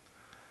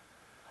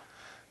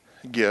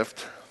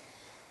gift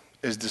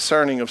is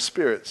discerning of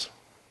spirits.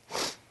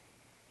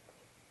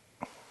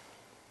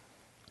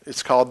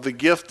 It's called the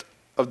gift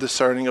of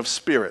discerning of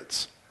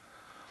spirits.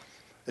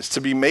 It's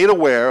to be made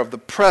aware of the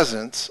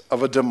presence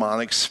of a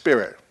demonic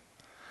spirit.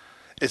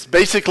 It's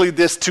basically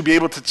this, to be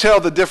able to tell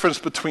the difference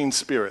between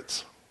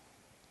spirits.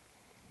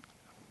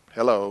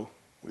 Hello,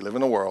 we live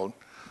in a world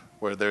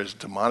where there's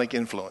demonic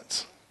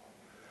influence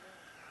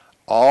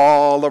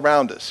all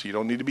around us. You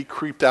don't need to be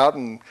creeped out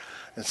and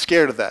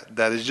scared of that.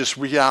 That is just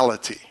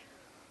reality.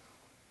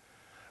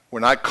 We're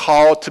not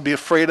called to be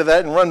afraid of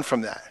that and run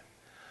from that.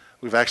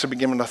 We've actually been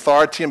given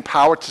authority and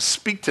power to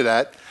speak to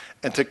that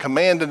and to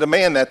command and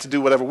demand that to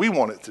do whatever we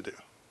want it to do.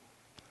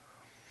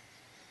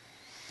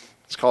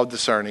 It's called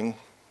discerning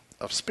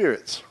of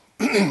spirits.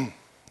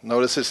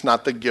 Notice it's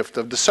not the gift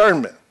of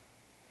discernment,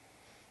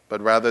 but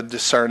rather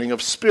discerning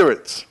of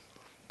spirits.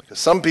 Because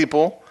some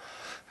people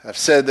have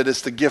said that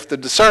it's the gift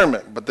of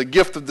discernment, but the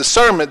gift of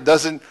discernment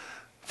doesn't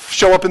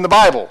show up in the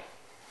Bible.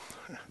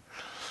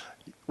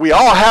 We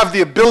all have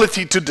the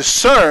ability to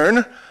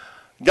discern.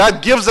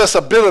 God gives us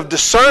a bit of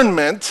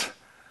discernment,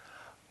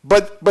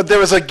 but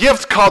there is a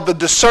gift called the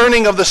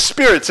discerning of the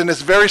spirits, and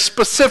it's very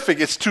specific.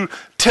 It's to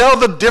tell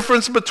the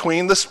difference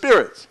between the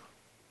spirits.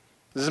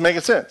 This is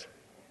making sense.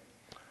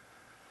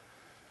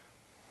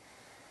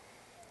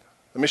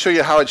 Let me show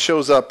you how it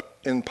shows up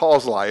in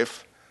Paul's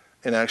life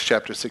in Acts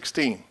chapter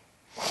 16.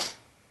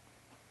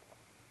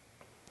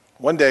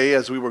 One day,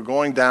 as we were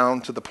going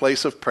down to the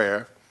place of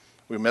prayer,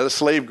 we met a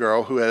slave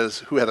girl who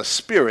had a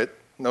spirit,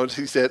 notice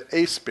he said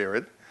a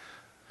spirit,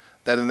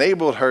 that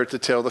enabled her to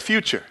tell the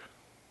future.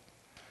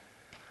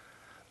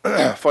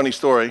 Funny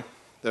story.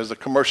 There's a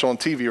commercial on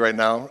TV right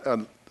now.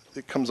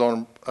 It comes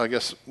on, I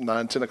guess,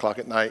 9, 10 o'clock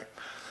at night.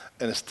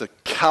 And it's the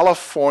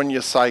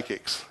California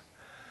Psychics.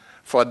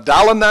 For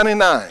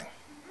 $1.99.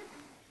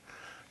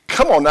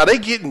 Come on, now they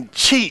getting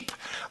cheap.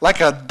 Like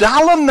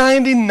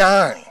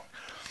 $1.99.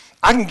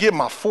 I can get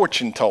my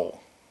fortune told.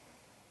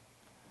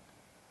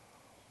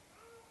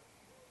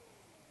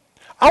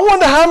 I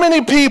wonder how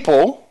many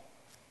people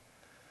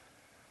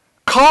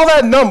call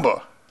that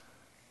number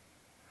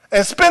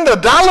and spend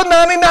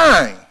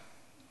 $1.99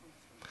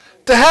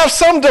 to have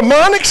some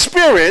demonic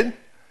spirit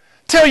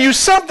tell you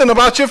something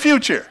about your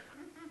future.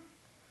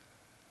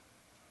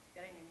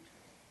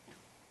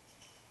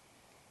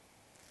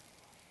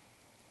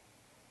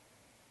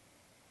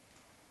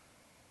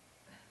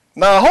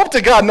 Now, I hope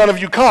to God none of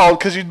you called,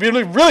 because you'd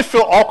really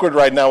feel awkward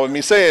right now with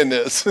me saying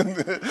this. And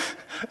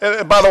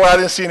by the way, I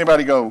didn't see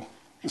anybody go,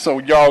 so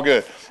you're all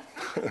good.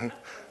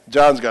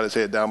 John's got his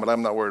head down, but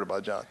I'm not worried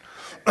about John.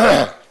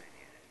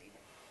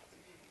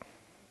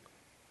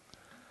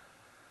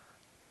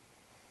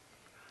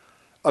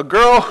 A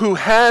girl who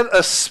had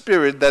a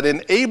spirit that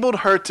enabled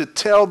her to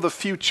tell the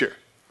future.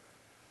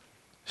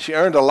 She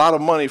earned a lot of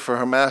money for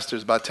her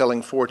masters by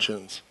telling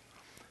fortunes.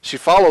 She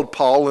followed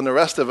Paul and the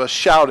rest of us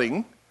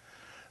shouting,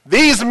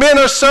 "These men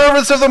are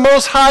servants of the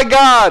Most High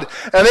God,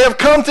 and they have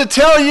come to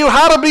tell you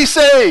how to be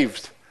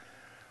saved."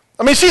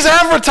 I mean, she's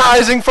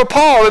advertising for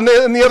Paul and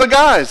the other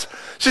guys.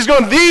 She's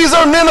going, "These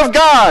are men of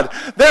God.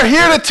 They're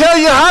here to tell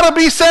you how to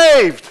be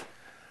saved."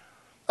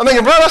 I'm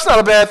thinking, bro, that's not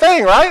a bad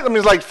thing, right? I mean,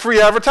 it's like free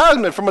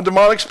advertisement from a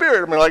demonic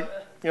spirit. I mean, like,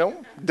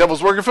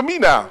 devil's working for me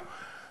now.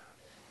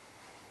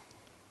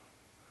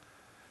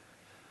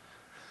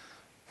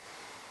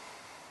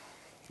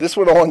 This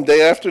went on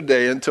day after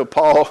day until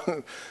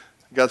Paul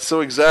got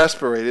so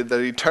exasperated that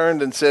he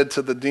turned and said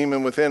to the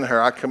demon within her,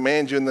 "I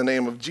command you in the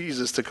name of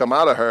Jesus to come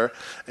out of her,"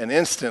 and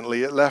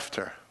instantly it left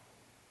her.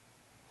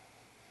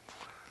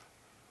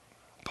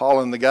 Paul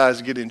and the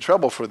guys get in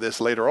trouble for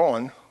this later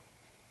on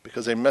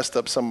because they messed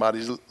up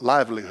somebody's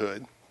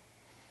livelihood.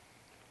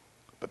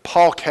 But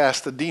Paul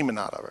cast the demon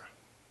out of her.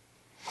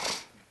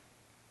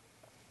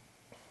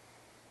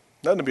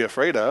 Nothing to be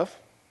afraid of.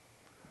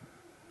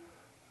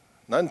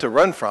 Nothing to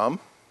run from.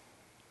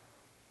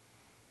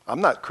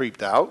 I'm not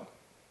creeped out.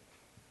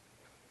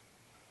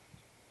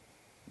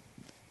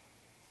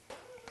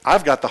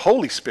 I've got the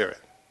Holy Spirit.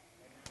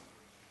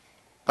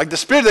 Like the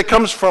Spirit that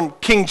comes from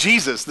King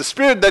Jesus, the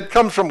Spirit that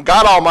comes from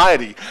God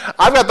Almighty.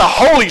 I've got the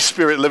Holy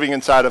Spirit living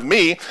inside of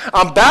me.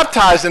 I'm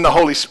baptized in the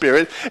Holy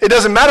Spirit. It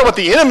doesn't matter what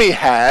the enemy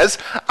has.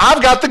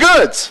 I've got the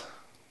goods.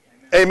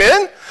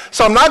 Amen?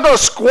 So I'm not going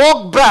to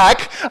squawk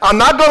back. I'm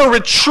not going to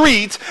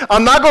retreat.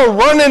 I'm not going to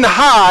run and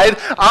hide.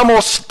 I'm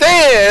going to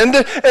stand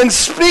and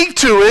speak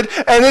to it,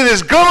 and it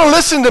is going to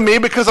listen to me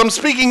because I'm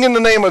speaking in the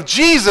name of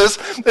Jesus.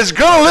 It's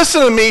going to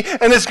listen to me,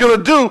 and it's going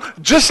to do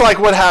just like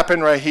what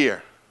happened right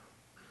here.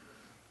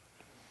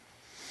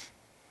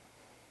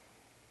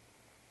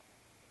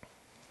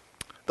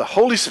 The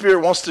Holy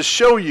Spirit wants to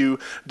show you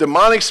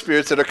demonic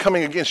spirits that are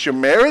coming against your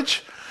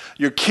marriage,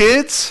 your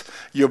kids,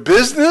 your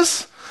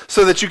business,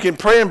 so that you can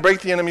pray and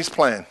break the enemy's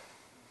plan.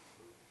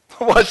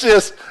 Watch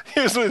this.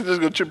 Here's what's just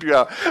going to trip you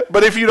out.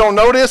 But if you don't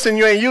know this and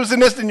you ain't using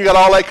this, then you got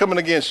all that coming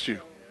against you.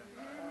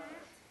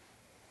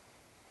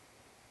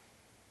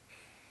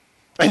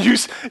 And you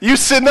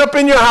sitting up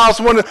in your house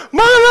wondering,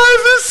 my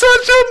life is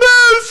such a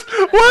mess.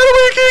 Why do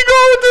we keep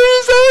going through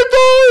the same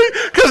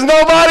thing? Because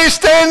nobody's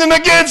standing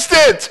against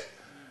it.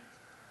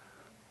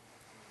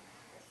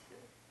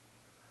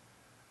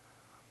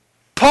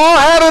 Paul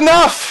had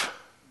enough.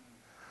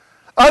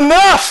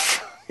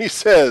 Enough, he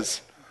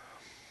says.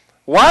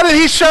 Why did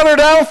he shut her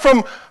down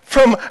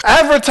from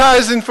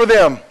advertising for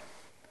them?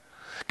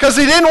 Because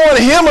he didn't want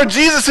him or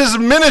Jesus'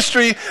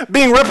 ministry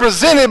being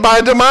represented by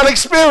a demonic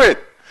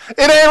spirit.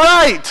 It ain't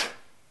right.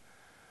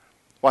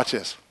 Watch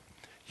this.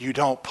 You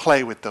don't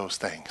play with those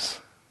things.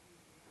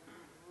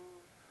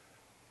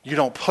 You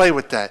don't play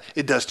with that.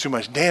 It does too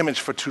much damage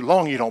for too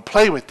long. You don't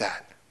play with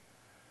that.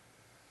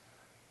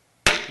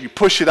 You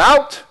push it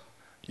out,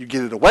 you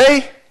get it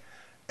away,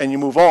 and you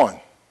move on.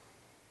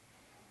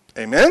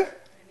 Amen? Amen.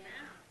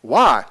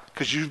 Why?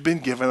 Because you've been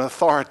given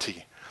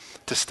authority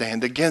to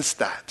stand against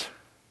that.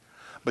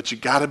 But you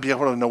got to be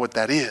able to know what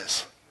that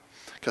is.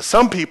 Because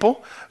some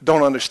people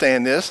don't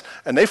understand this,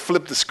 and they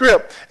flip the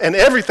script, and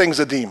everything's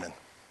a demon.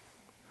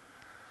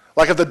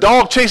 Like if the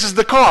dog chases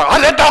the car,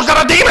 oh, that dog's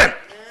got a demon.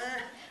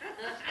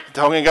 The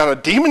dog ain't got a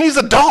demon, he's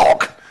a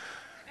dog.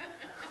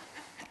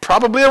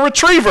 Probably a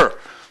retriever.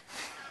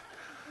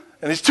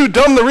 And he's too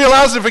dumb to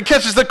realize if he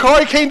catches the car,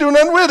 he can't do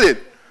nothing with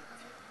it.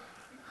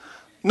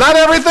 Not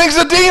everything's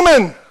a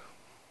demon.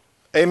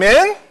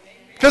 Amen?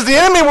 Because the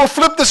enemy will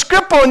flip the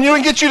script on you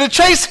and get you to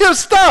chase his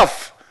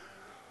stuff.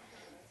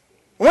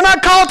 We're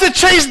not called to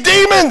chase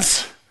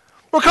demons.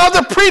 We're called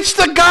to preach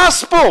the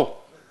gospel.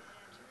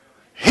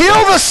 Heal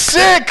the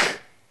sick.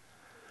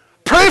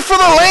 Pray for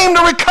the lame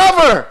to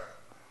recover.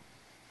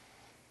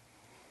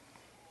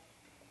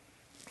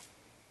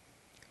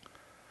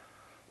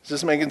 Is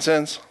this making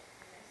sense?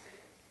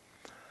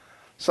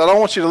 So I don't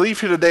want you to leave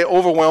here today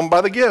overwhelmed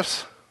by the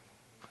gifts.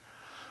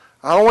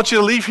 I don't want you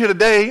to leave here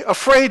today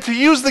afraid to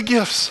use the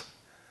gifts.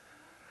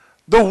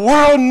 The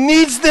world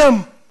needs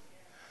them.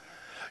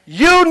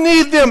 You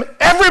need them.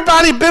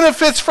 Everybody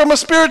benefits from a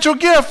spiritual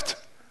gift.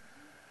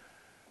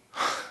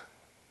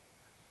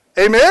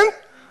 Amen?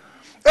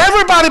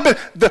 Everybody,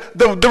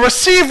 the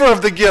receiver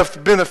of the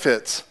gift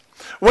benefits.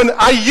 When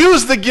I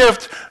use the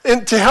gift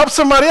to help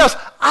somebody else,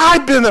 I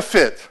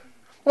benefit.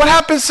 What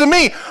happens to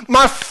me?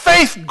 My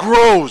faith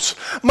grows.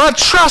 My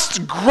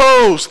trust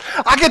grows.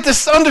 I get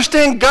to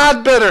understand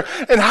God better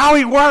and how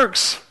he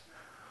works.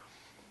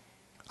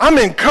 I'm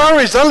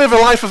encouraged. I live a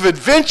life of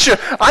adventure.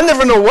 I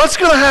never know what's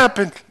going to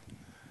happen.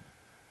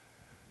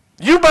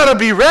 You better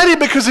be ready,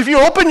 because if you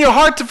open your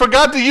heart for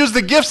God to use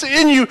the gifts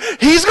in you,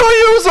 he's going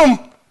to use them.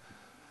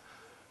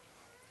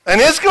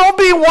 And it's going to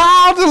be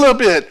wild a little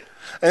bit.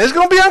 And it's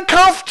going to be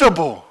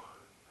uncomfortable.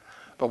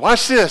 But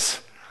watch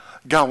this.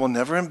 God will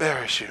never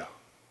embarrass you.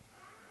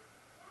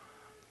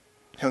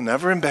 He'll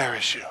never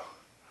embarrass you.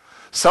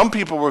 Some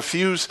people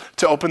refuse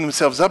to open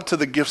themselves up to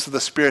the gifts of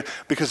the Spirit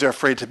because they're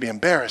afraid to be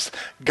embarrassed.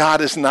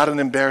 God is not an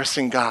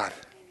embarrassing God.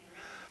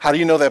 How do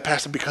you know that,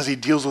 Pastor? Because he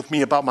deals with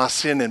me about my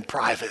sin in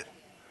private.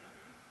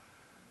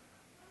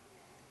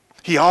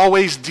 He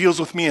always deals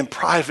with me in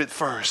private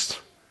first.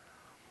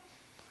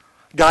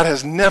 God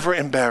has never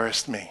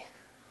embarrassed me.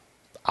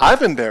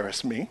 I've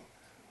embarrassed me.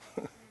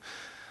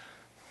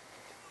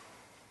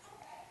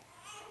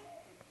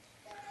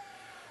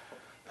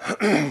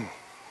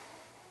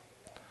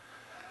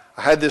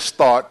 I had this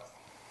thought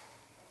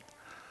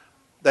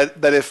that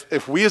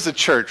if we as a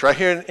church, right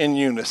here in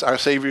Eunice, our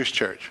Savior's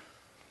church,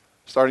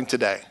 starting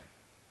today,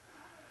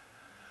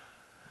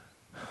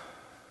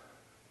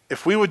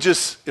 if we would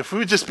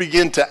just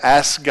begin to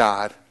ask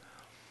God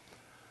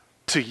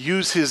to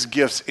use his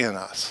gifts in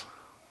us,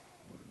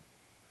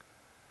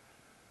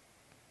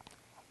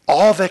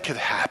 all that could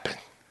happen.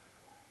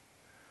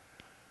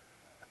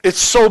 It's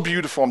so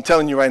beautiful. I'm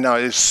telling you right now,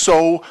 it is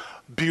so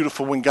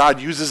beautiful when God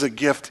uses a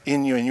gift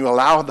in you and you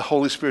allow the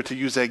Holy Spirit to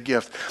use that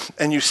gift,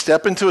 and you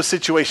step into a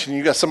situation,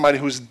 you got somebody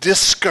who's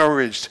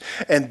discouraged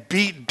and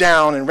beat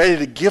down and ready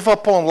to give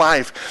up on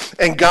life,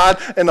 and God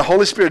and the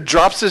Holy Spirit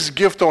drops this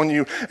gift on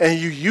you and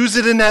you use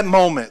it in that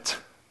moment,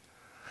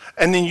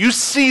 and then you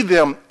see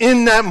them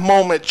in that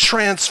moment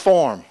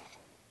transform.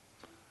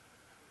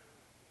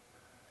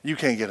 You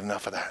can't get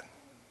enough of that.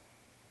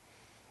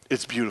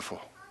 It's beautiful.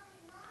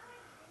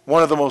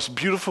 One of the most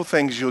beautiful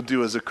things you'll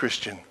do as a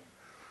Christian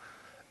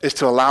is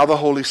to allow the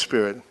Holy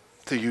Spirit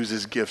to use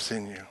his gifts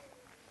in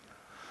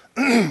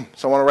you.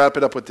 So I want to wrap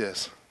it up with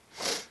this.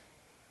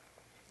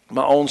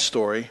 My own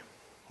story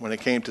when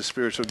it came to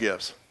spiritual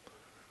gifts.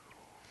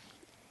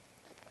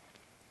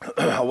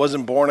 I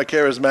wasn't born a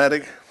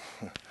charismatic.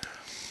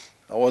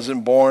 I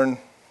wasn't born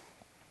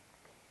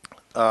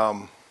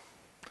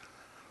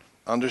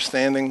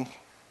understanding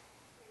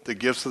the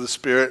gifts of the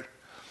Spirit.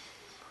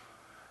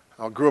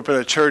 I grew up in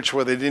a church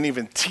where they didn't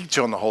even teach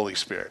on the Holy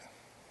Spirit.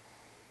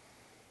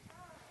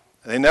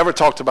 They never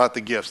talked about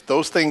the gifts.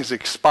 Those things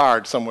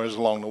expired somewhere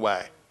along the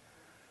way.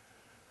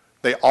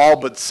 They all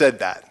but said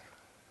that.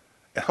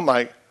 And I'm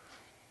like,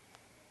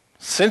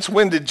 since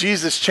when did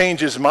Jesus change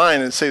his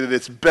mind and say that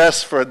it's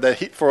best for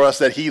us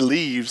that he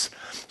leaves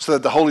so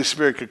that the Holy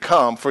Spirit could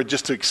come, for it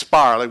just to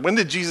expire? Like, when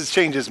did Jesus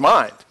change his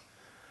mind?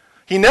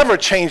 He never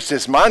changed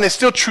his mind. It's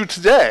still true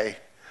today.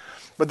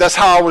 But that's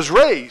how I was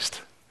raised.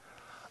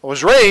 I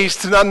was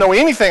raised to not know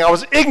anything. I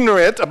was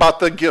ignorant about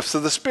the gifts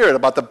of the Spirit,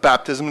 about the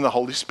baptism in the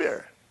Holy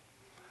Spirit.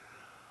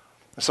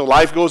 And so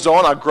life goes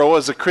on. I grow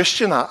as a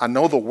Christian. I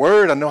know the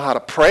Word. I know how to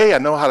pray. I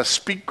know how to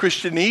speak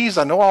Christianese.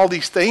 I know all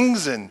these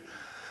things. And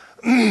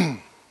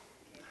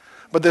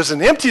but there's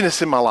an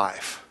emptiness in my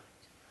life.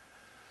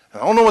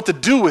 And I don't know what to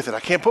do with it. I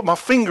can't put my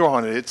finger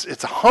on it.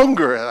 It's a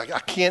hunger. I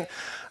can't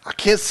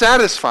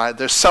satisfy it.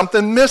 There's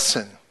something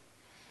missing.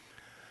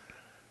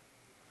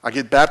 I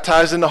get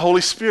baptized in the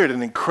Holy Spirit,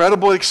 an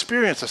incredible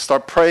experience. I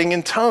start praying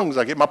in tongues.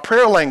 I get my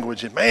prayer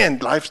language, and man,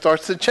 life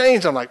starts to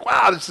change. I'm like,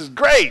 wow, this is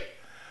great.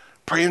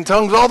 Pray in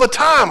tongues all the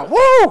time.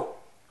 Woo!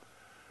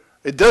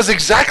 It does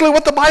exactly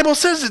what the Bible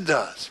says it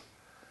does.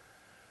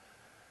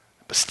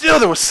 But still,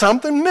 there was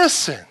something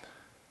missing.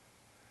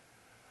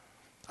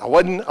 I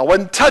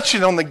wasn't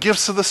touching on the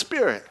gifts of the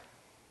Spirit.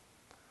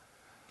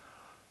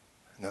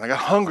 And then I got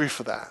hungry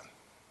for that.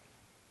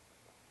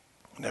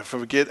 Never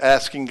forget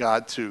asking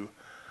God to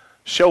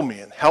show me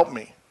and help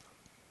me.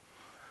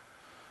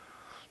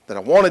 That I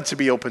wanted to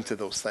be open to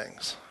those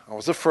things. I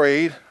was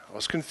afraid. I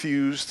was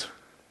confused.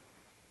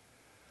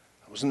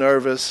 I was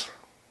nervous.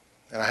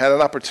 And I had an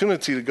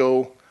opportunity to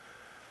go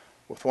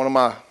with one of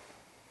my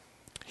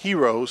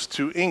heroes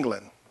to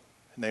England,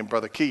 named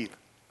Brother Keith.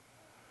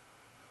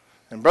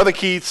 And Brother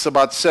Keith's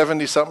about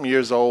 70-something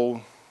years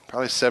old,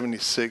 probably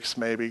 76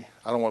 maybe.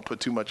 I don't want to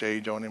put too much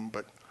age on him,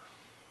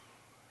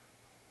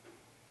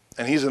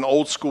 and he's an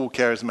old school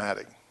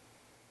charismatic,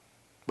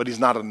 but he's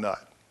not a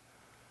nut.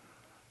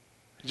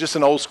 He's just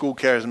an old school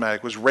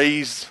charismatic, was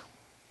raised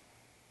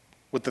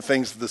with the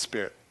things of the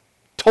Spirit.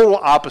 Total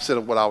opposite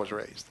of what I was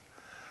raised.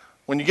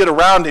 When you get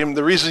around him,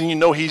 the reason you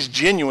know he's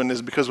genuine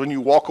is because when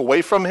you walk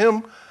away from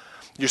him,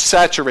 you're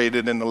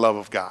saturated in the love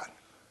of God.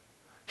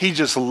 He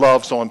just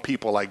loves on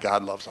people like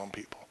God loves on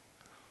people.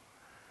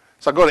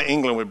 So I go to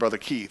England with Brother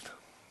Keith.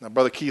 Now,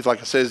 Brother Keith, like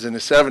I said, is in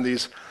his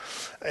 70s,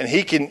 and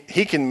he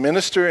can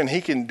minister and he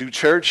can do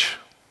church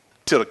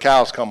till the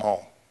cows come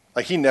home.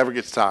 Like, he never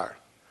gets tired.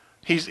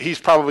 He's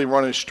probably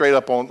running straight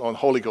up on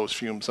Holy Ghost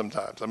fumes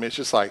sometimes. I mean, it's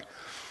just like,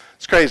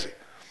 it's crazy.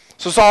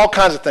 So it's all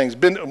kinds of things.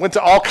 Went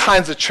to all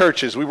kinds of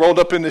churches. We rolled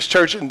up in this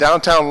church in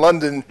downtown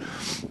London.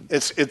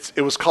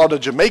 It was called a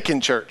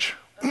Jamaican church.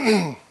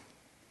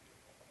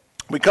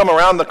 We come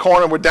around the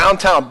corner. We're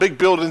downtown, big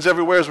buildings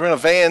everywhere. We're in a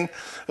van.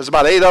 There's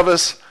about 8 of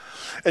us.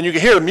 And you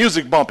can hear the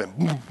music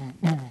bumping.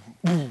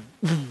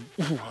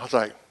 I was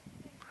like,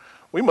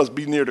 we must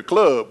be near the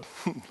club.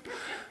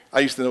 I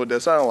used to know what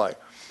that sounded like.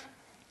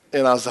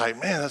 And I was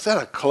like, man, is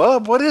that a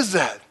club? What is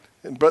that?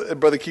 And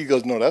Brother Keith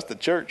goes, no, that's the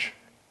church.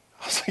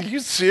 I was like, are you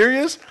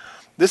serious?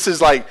 This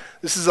is like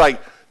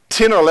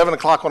 10 or 11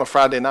 o'clock on a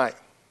Friday night.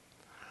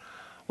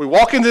 We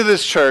walk into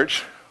this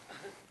church,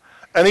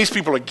 and these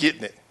people are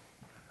getting it.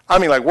 I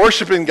mean, like,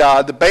 worshiping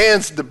God. The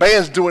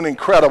band's doing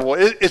incredible.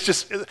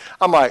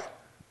 I'm like,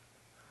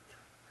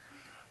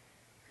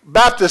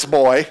 Baptist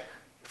boy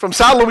from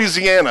South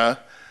Louisiana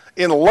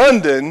in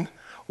London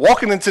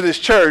walking into this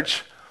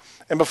church,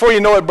 and before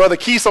you know it, Brother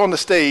Keith's on the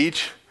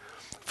stage.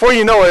 Before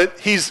you know it,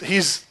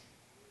 he's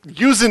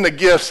using the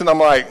gifts, and I'm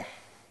like,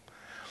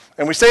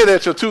 and we stay there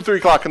till 2, 3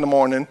 o'clock in the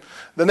morning.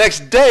 The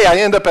next day, I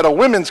end up at a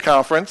women's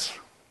conference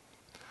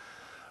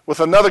with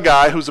another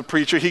guy who's a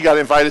preacher. He got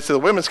invited to the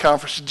women's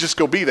conference to just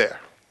go be there.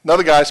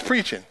 Another guy's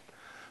preaching.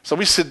 So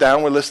we sit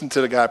down, we're listening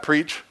to the guy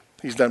preach.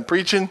 He's done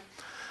preaching.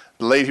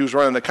 The lady who's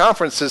running the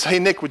conference says, hey,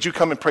 Nick, would you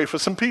come and pray for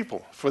some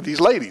people, for these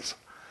ladies?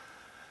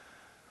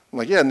 I'm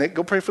like, yeah, Nick,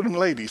 go pray for them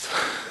ladies.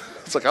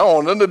 It's like, I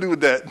don't want nothing to do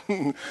with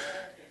that.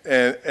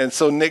 And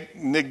so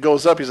Nick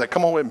goes up. He's like,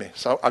 come on with me.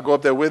 So I go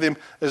up there with him.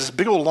 There's this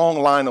big old long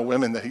line of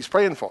women that he's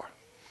praying for.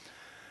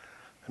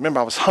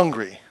 Remember, I was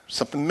hungry,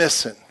 something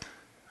missing.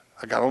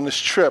 I got on this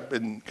trip,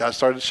 and God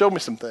started to show me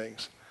some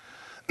things.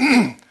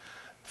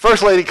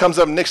 First lady comes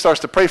up, and Nick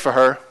starts to pray for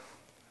her.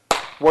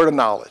 Word of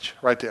knowledge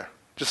right there,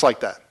 just like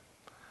that.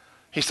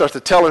 He starts to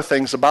tell her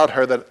things about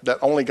her that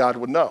only God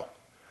would know.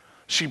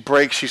 She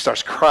breaks. She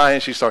starts crying.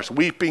 She starts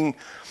weeping.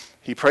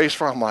 He prays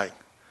for her. I'm like,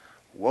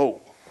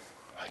 whoa.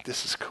 Like,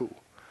 this is cool.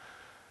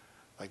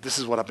 Like, this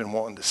is what I've been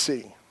wanting to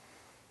see.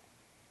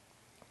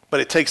 But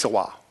it takes a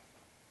while.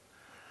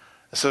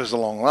 And so there's a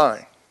long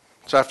line.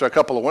 So after a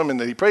couple of women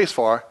that he prays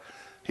for,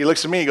 he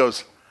looks at me and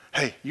goes,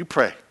 hey, you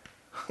pray.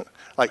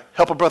 Like,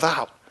 help a brother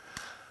out.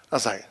 I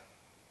was like,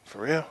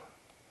 for real?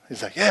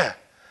 He's like, yeah,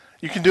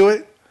 you can do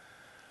it.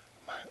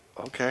 I'm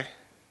like, okay.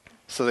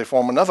 So they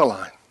form another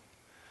line.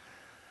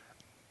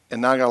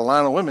 And now I got a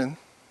line of women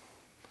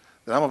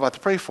that I'm about to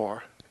pray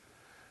for.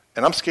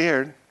 And I'm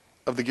scared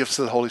of the gifts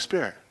of the Holy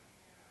Spirit.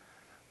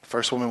 The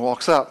first woman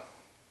walks up.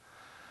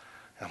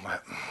 And I'm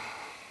like,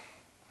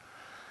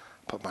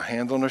 put my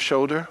hand on her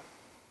shoulder.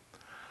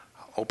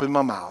 I opened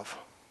my mouth.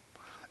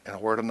 And a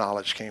word of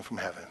knowledge came from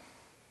heaven.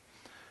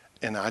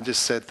 And I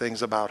just said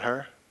things about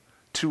her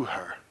to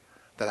her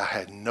that I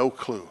had no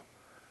clue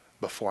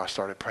before I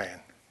started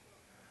praying.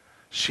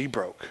 She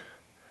broke.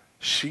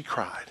 She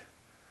cried.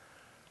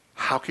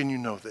 How can you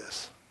know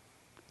this?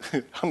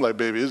 I'm like,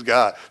 baby, it's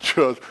God.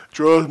 Trust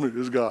me,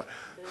 it's God.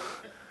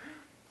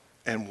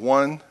 And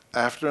one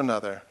after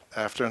another,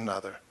 after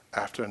another,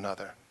 after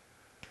another,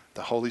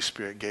 the Holy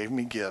Spirit gave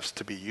me gifts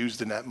to be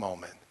used in that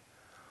moment.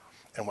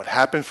 And what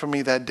happened for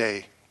me that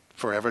day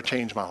forever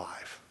changed my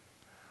life.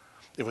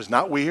 It was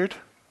not weird.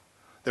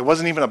 There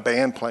wasn't even a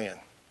band playing.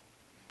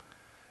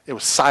 It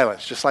was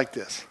silence, just like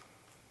this,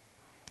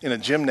 in a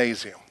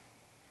gymnasium.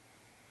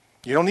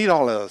 You don't need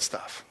all that other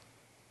stuff.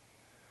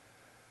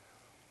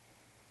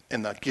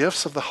 And the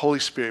gifts of the Holy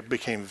Spirit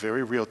became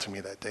very real to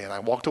me that day. And I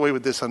walked away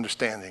with this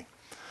understanding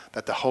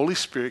that the Holy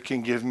Spirit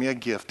can give me a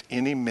gift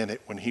any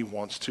minute when he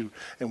wants to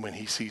and when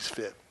he sees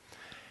fit,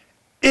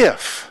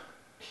 if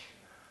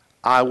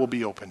I will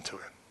be open to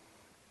it.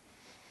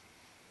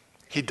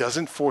 He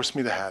doesn't force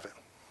me to have it.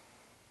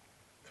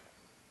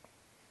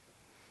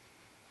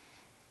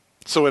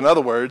 So in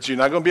other words, you're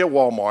not going to be at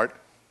Walmart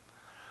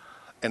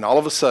and all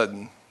of a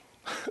sudden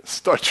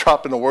start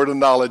dropping a word of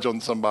knowledge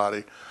on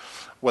somebody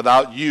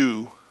without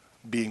you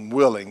being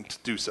willing to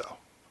do so.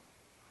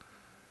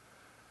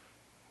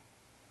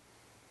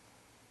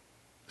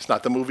 It's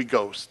not the movie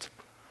Ghost,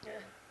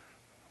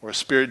 where a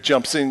spirit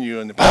jumps in you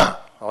and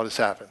all this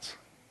happens.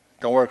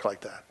 Don't work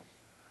like that.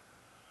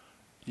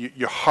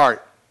 Your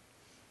heart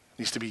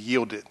needs to be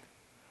yielded.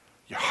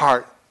 Your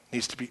heart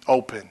needs to be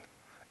open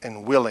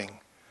and willing.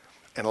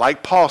 And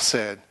like Paul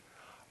said,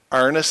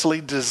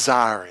 earnestly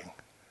desiring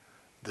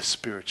the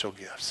spiritual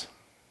gifts.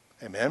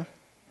 Amen?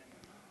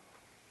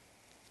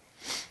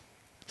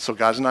 So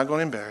God's not going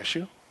to embarrass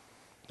you.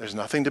 There's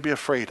nothing to be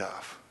afraid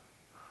of.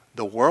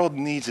 The world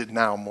needs it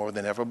now more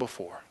than ever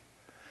before.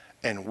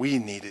 And we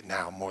need it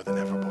now more than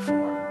ever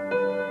before.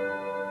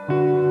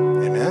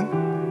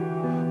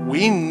 Amen?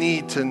 We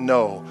need to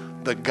know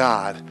the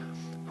God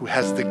who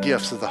has the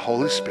gifts of the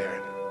Holy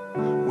Spirit.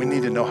 We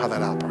need to know how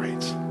that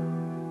operates.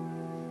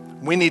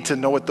 We need to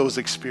know what those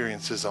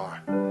experiences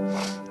are.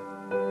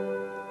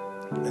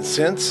 And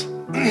since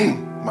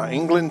my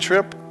England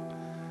trip,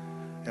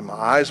 and my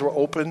eyes were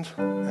opened,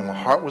 and my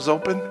heart was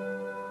open,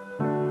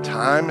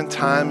 time and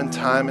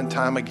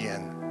time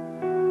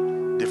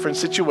again, different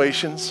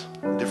situations,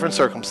 different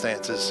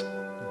circumstances,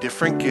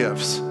 different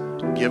gifts,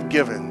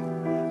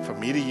 given for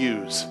me to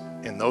use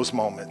in those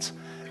moments.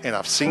 And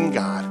I've seen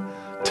God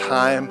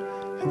time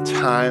and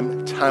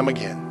time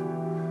again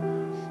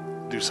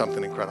do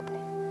something incredible.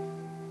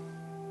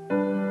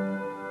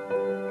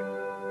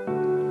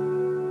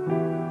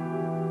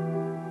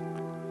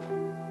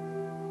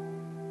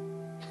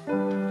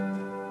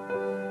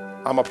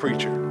 I'm a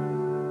preacher.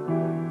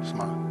 It's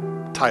my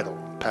title,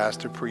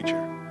 pastor, preacher.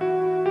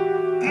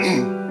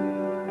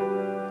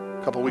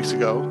 A couple weeks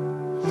ago,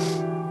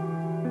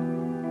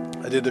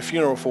 I did the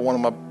funeral for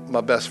one of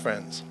my best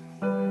friends.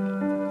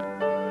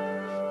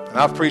 And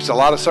I've preached a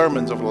lot of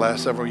sermons over the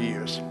last several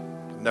years.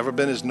 I've never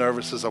been as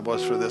nervous as I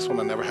was for this one.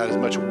 I never had as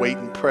much weight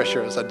and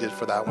pressure as I did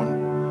for that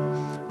one.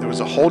 There was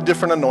a whole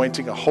different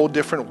anointing, a whole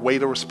different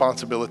weight of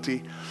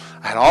responsibility.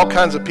 I had all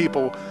kinds of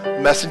people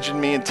messaging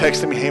me and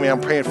texting me, hey man,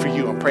 I'm praying for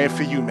you. I'm praying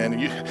for you, man.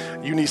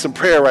 You need some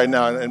prayer right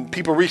now. And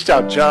people reached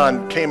out.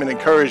 John came and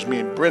encouraged me.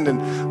 And Brendan,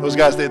 those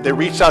guys, they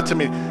reached out to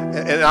me.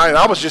 And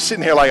I was just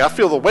sitting here like, I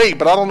feel the weight,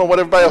 but I don't know what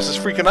everybody else is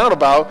freaking out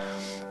about.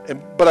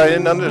 But I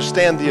didn't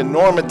understand the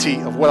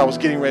enormity of what I was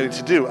getting ready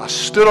to do. I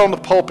stood on the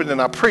pulpit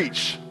and I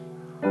preached.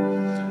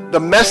 The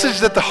message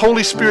that the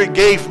Holy Spirit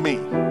gave me,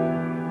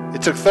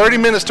 it took 30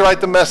 minutes to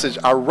write the message.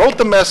 I wrote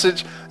the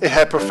message. It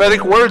had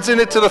prophetic words in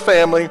it to the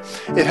family.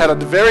 It had a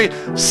very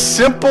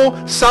simple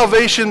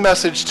salvation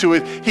message to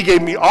it. He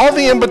gave me all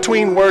the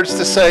in-between words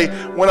to say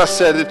when I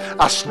said it.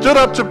 I stood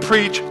up to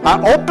preach.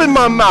 I opened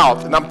my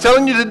mouth. And I'm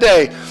telling you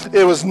today,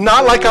 it was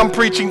not like I'm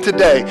preaching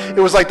today. It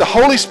was like the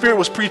Holy Spirit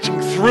was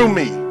preaching through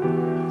me.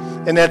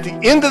 And at the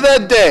end of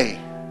that day,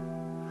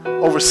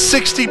 over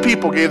 60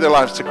 people gave their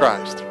lives to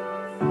Christ.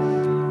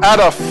 At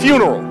a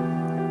funeral.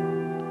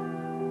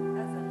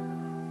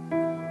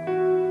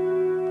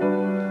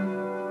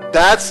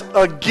 That's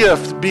a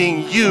gift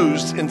being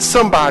used in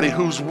somebody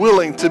who's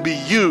willing to be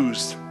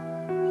used.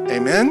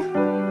 Amen?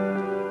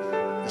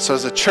 So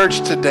as a church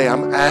today,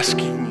 I'm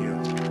asking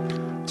you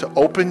to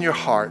open your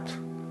heart,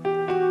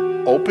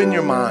 open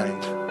your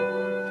mind,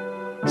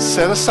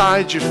 set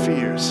aside your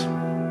fears,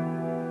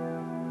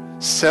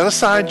 set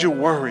aside your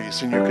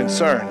worries and your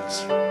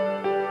concerns,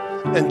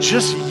 and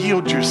just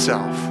yield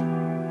yourself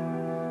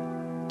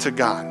to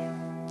God,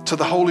 to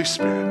the Holy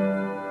Spirit.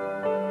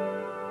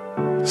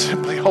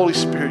 Simply, Holy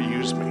Spirit,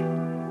 use me.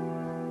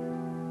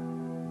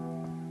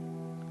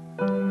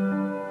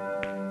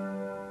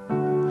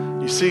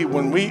 You see,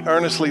 when we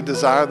earnestly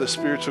desire the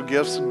spiritual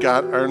gifts,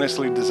 God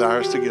earnestly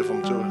desires to give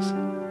them to us.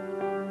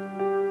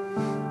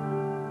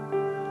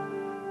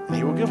 And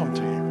He will give them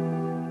to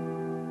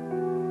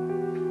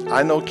you.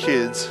 I know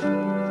kids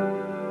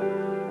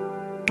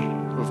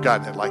who've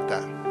gotten it like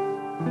that.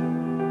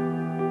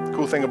 The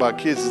cool thing about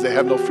kids is they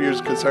have no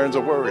fears, concerns,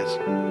 or worries.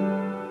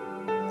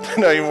 They're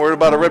not even worried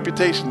about a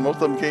reputation. Most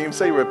of them can't even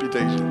say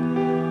reputation.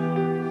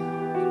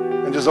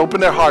 And just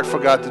open their heart for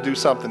God to do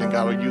something, and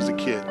God will use a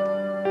kid.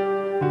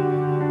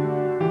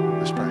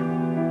 Let's pray.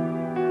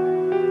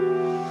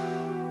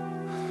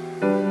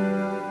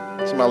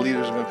 Some of my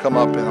leaders are going to come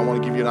up, and I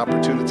want to give you an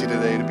opportunity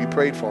today to be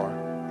prayed for.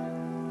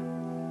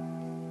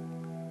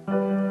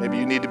 Maybe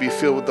you need to be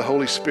filled with the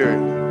Holy Spirit.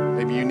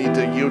 Maybe you need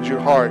to yield your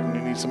heart, and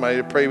you need somebody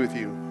to pray with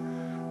you.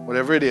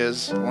 Whatever it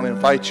is, I want to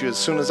invite you. As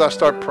soon as I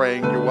start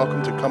praying, you're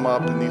welcome to come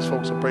up, and these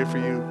folks will pray for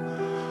you.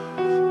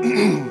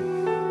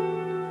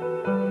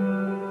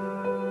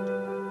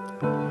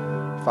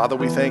 Father,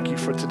 we thank you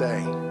for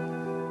today.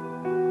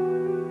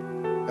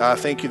 God, I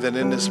thank you that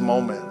in this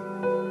moment,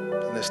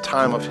 in this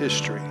time of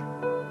history,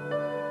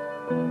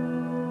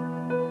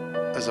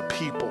 as a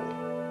people,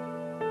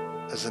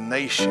 as a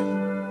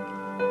nation,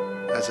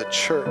 as a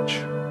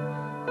church,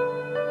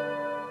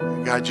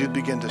 God, you'd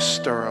begin to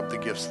stir up the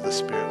gifts of the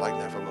Spirit like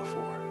never before.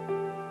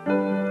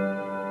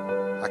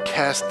 I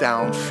cast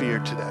down fear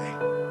today.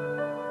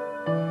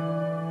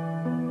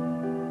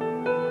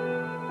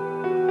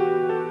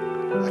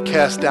 I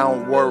cast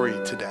down worry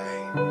today.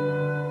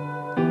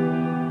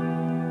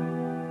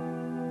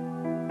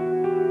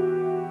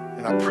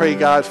 And I pray,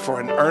 God, for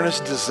an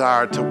earnest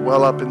desire to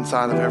well up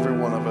inside of every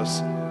one of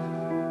us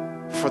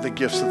for the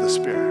gifts of the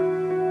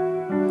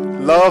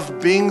Spirit.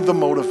 Love being the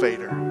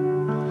motivator.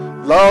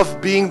 Love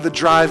being the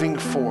driving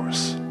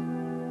force.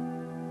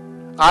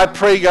 I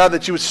pray, God,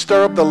 that you would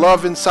stir up the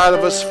love inside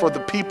of us for the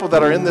people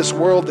that are in this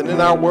world and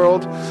in our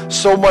world,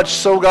 so much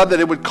so, God, that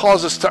it would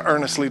cause us to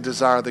earnestly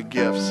desire the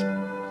gifts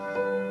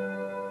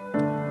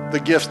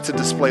to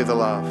display the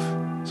love.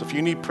 So if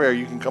you need prayer,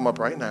 you can come up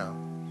right now.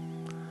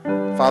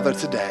 Father,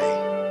 today,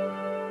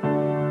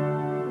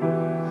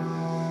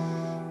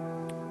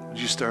 would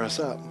you stir us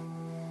up?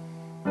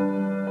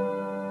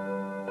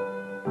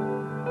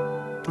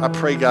 I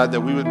pray, God,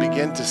 that we would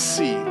begin to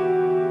see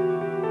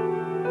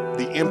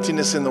the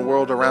emptiness in the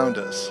world around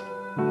us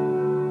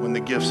when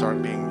the gifts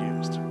aren't being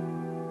used.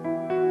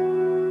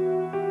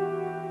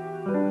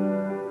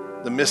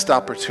 The missed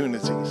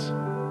opportunities.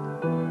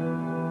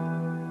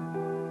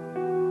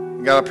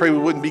 God, I pray we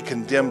wouldn't be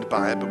condemned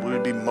by it, but we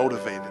would be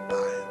motivated by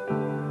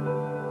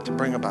it to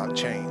bring about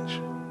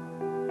change,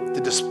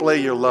 to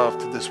display your love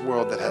to this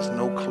world that has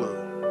no clue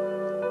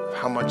of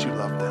how much you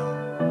love them.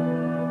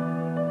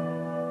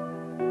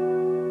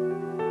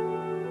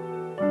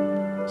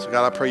 So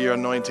God, I pray your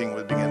anointing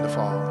would begin to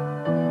fall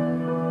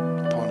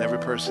upon every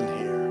person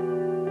here.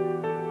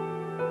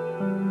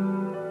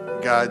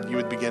 God, you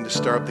would begin to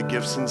stir up the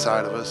gifts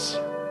inside of us.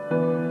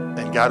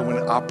 And God, when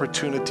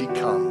opportunity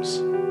comes,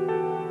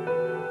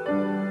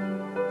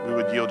 we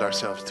would yield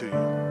ourselves to you.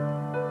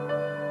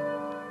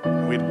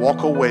 And we'd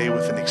walk away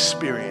with an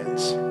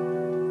experience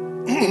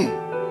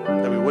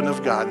that we wouldn't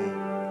have gotten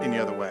any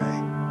other way.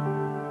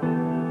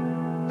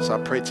 So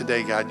I pray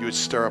today, God, you would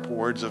stir up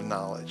words of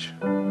knowledge,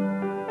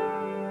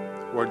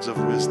 words of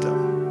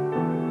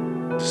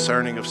wisdom,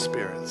 discerning of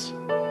spirits.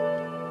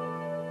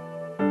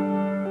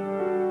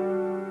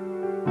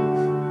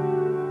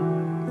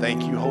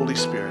 Thank you, Holy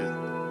Spirit,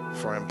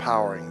 for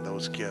empowering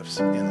those gifts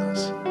in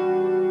us,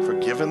 for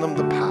giving them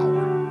the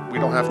power. We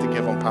don't have to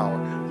give them power.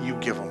 You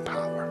give them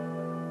power.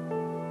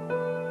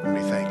 And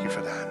we thank you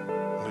for that.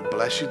 And we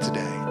bless you today.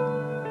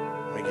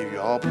 And we give you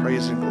all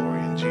praise and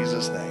glory in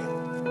Jesus' name.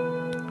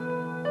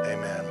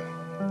 Amen.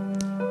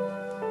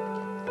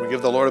 We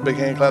give the Lord a big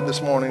hand clap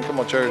this morning. Come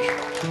on, church.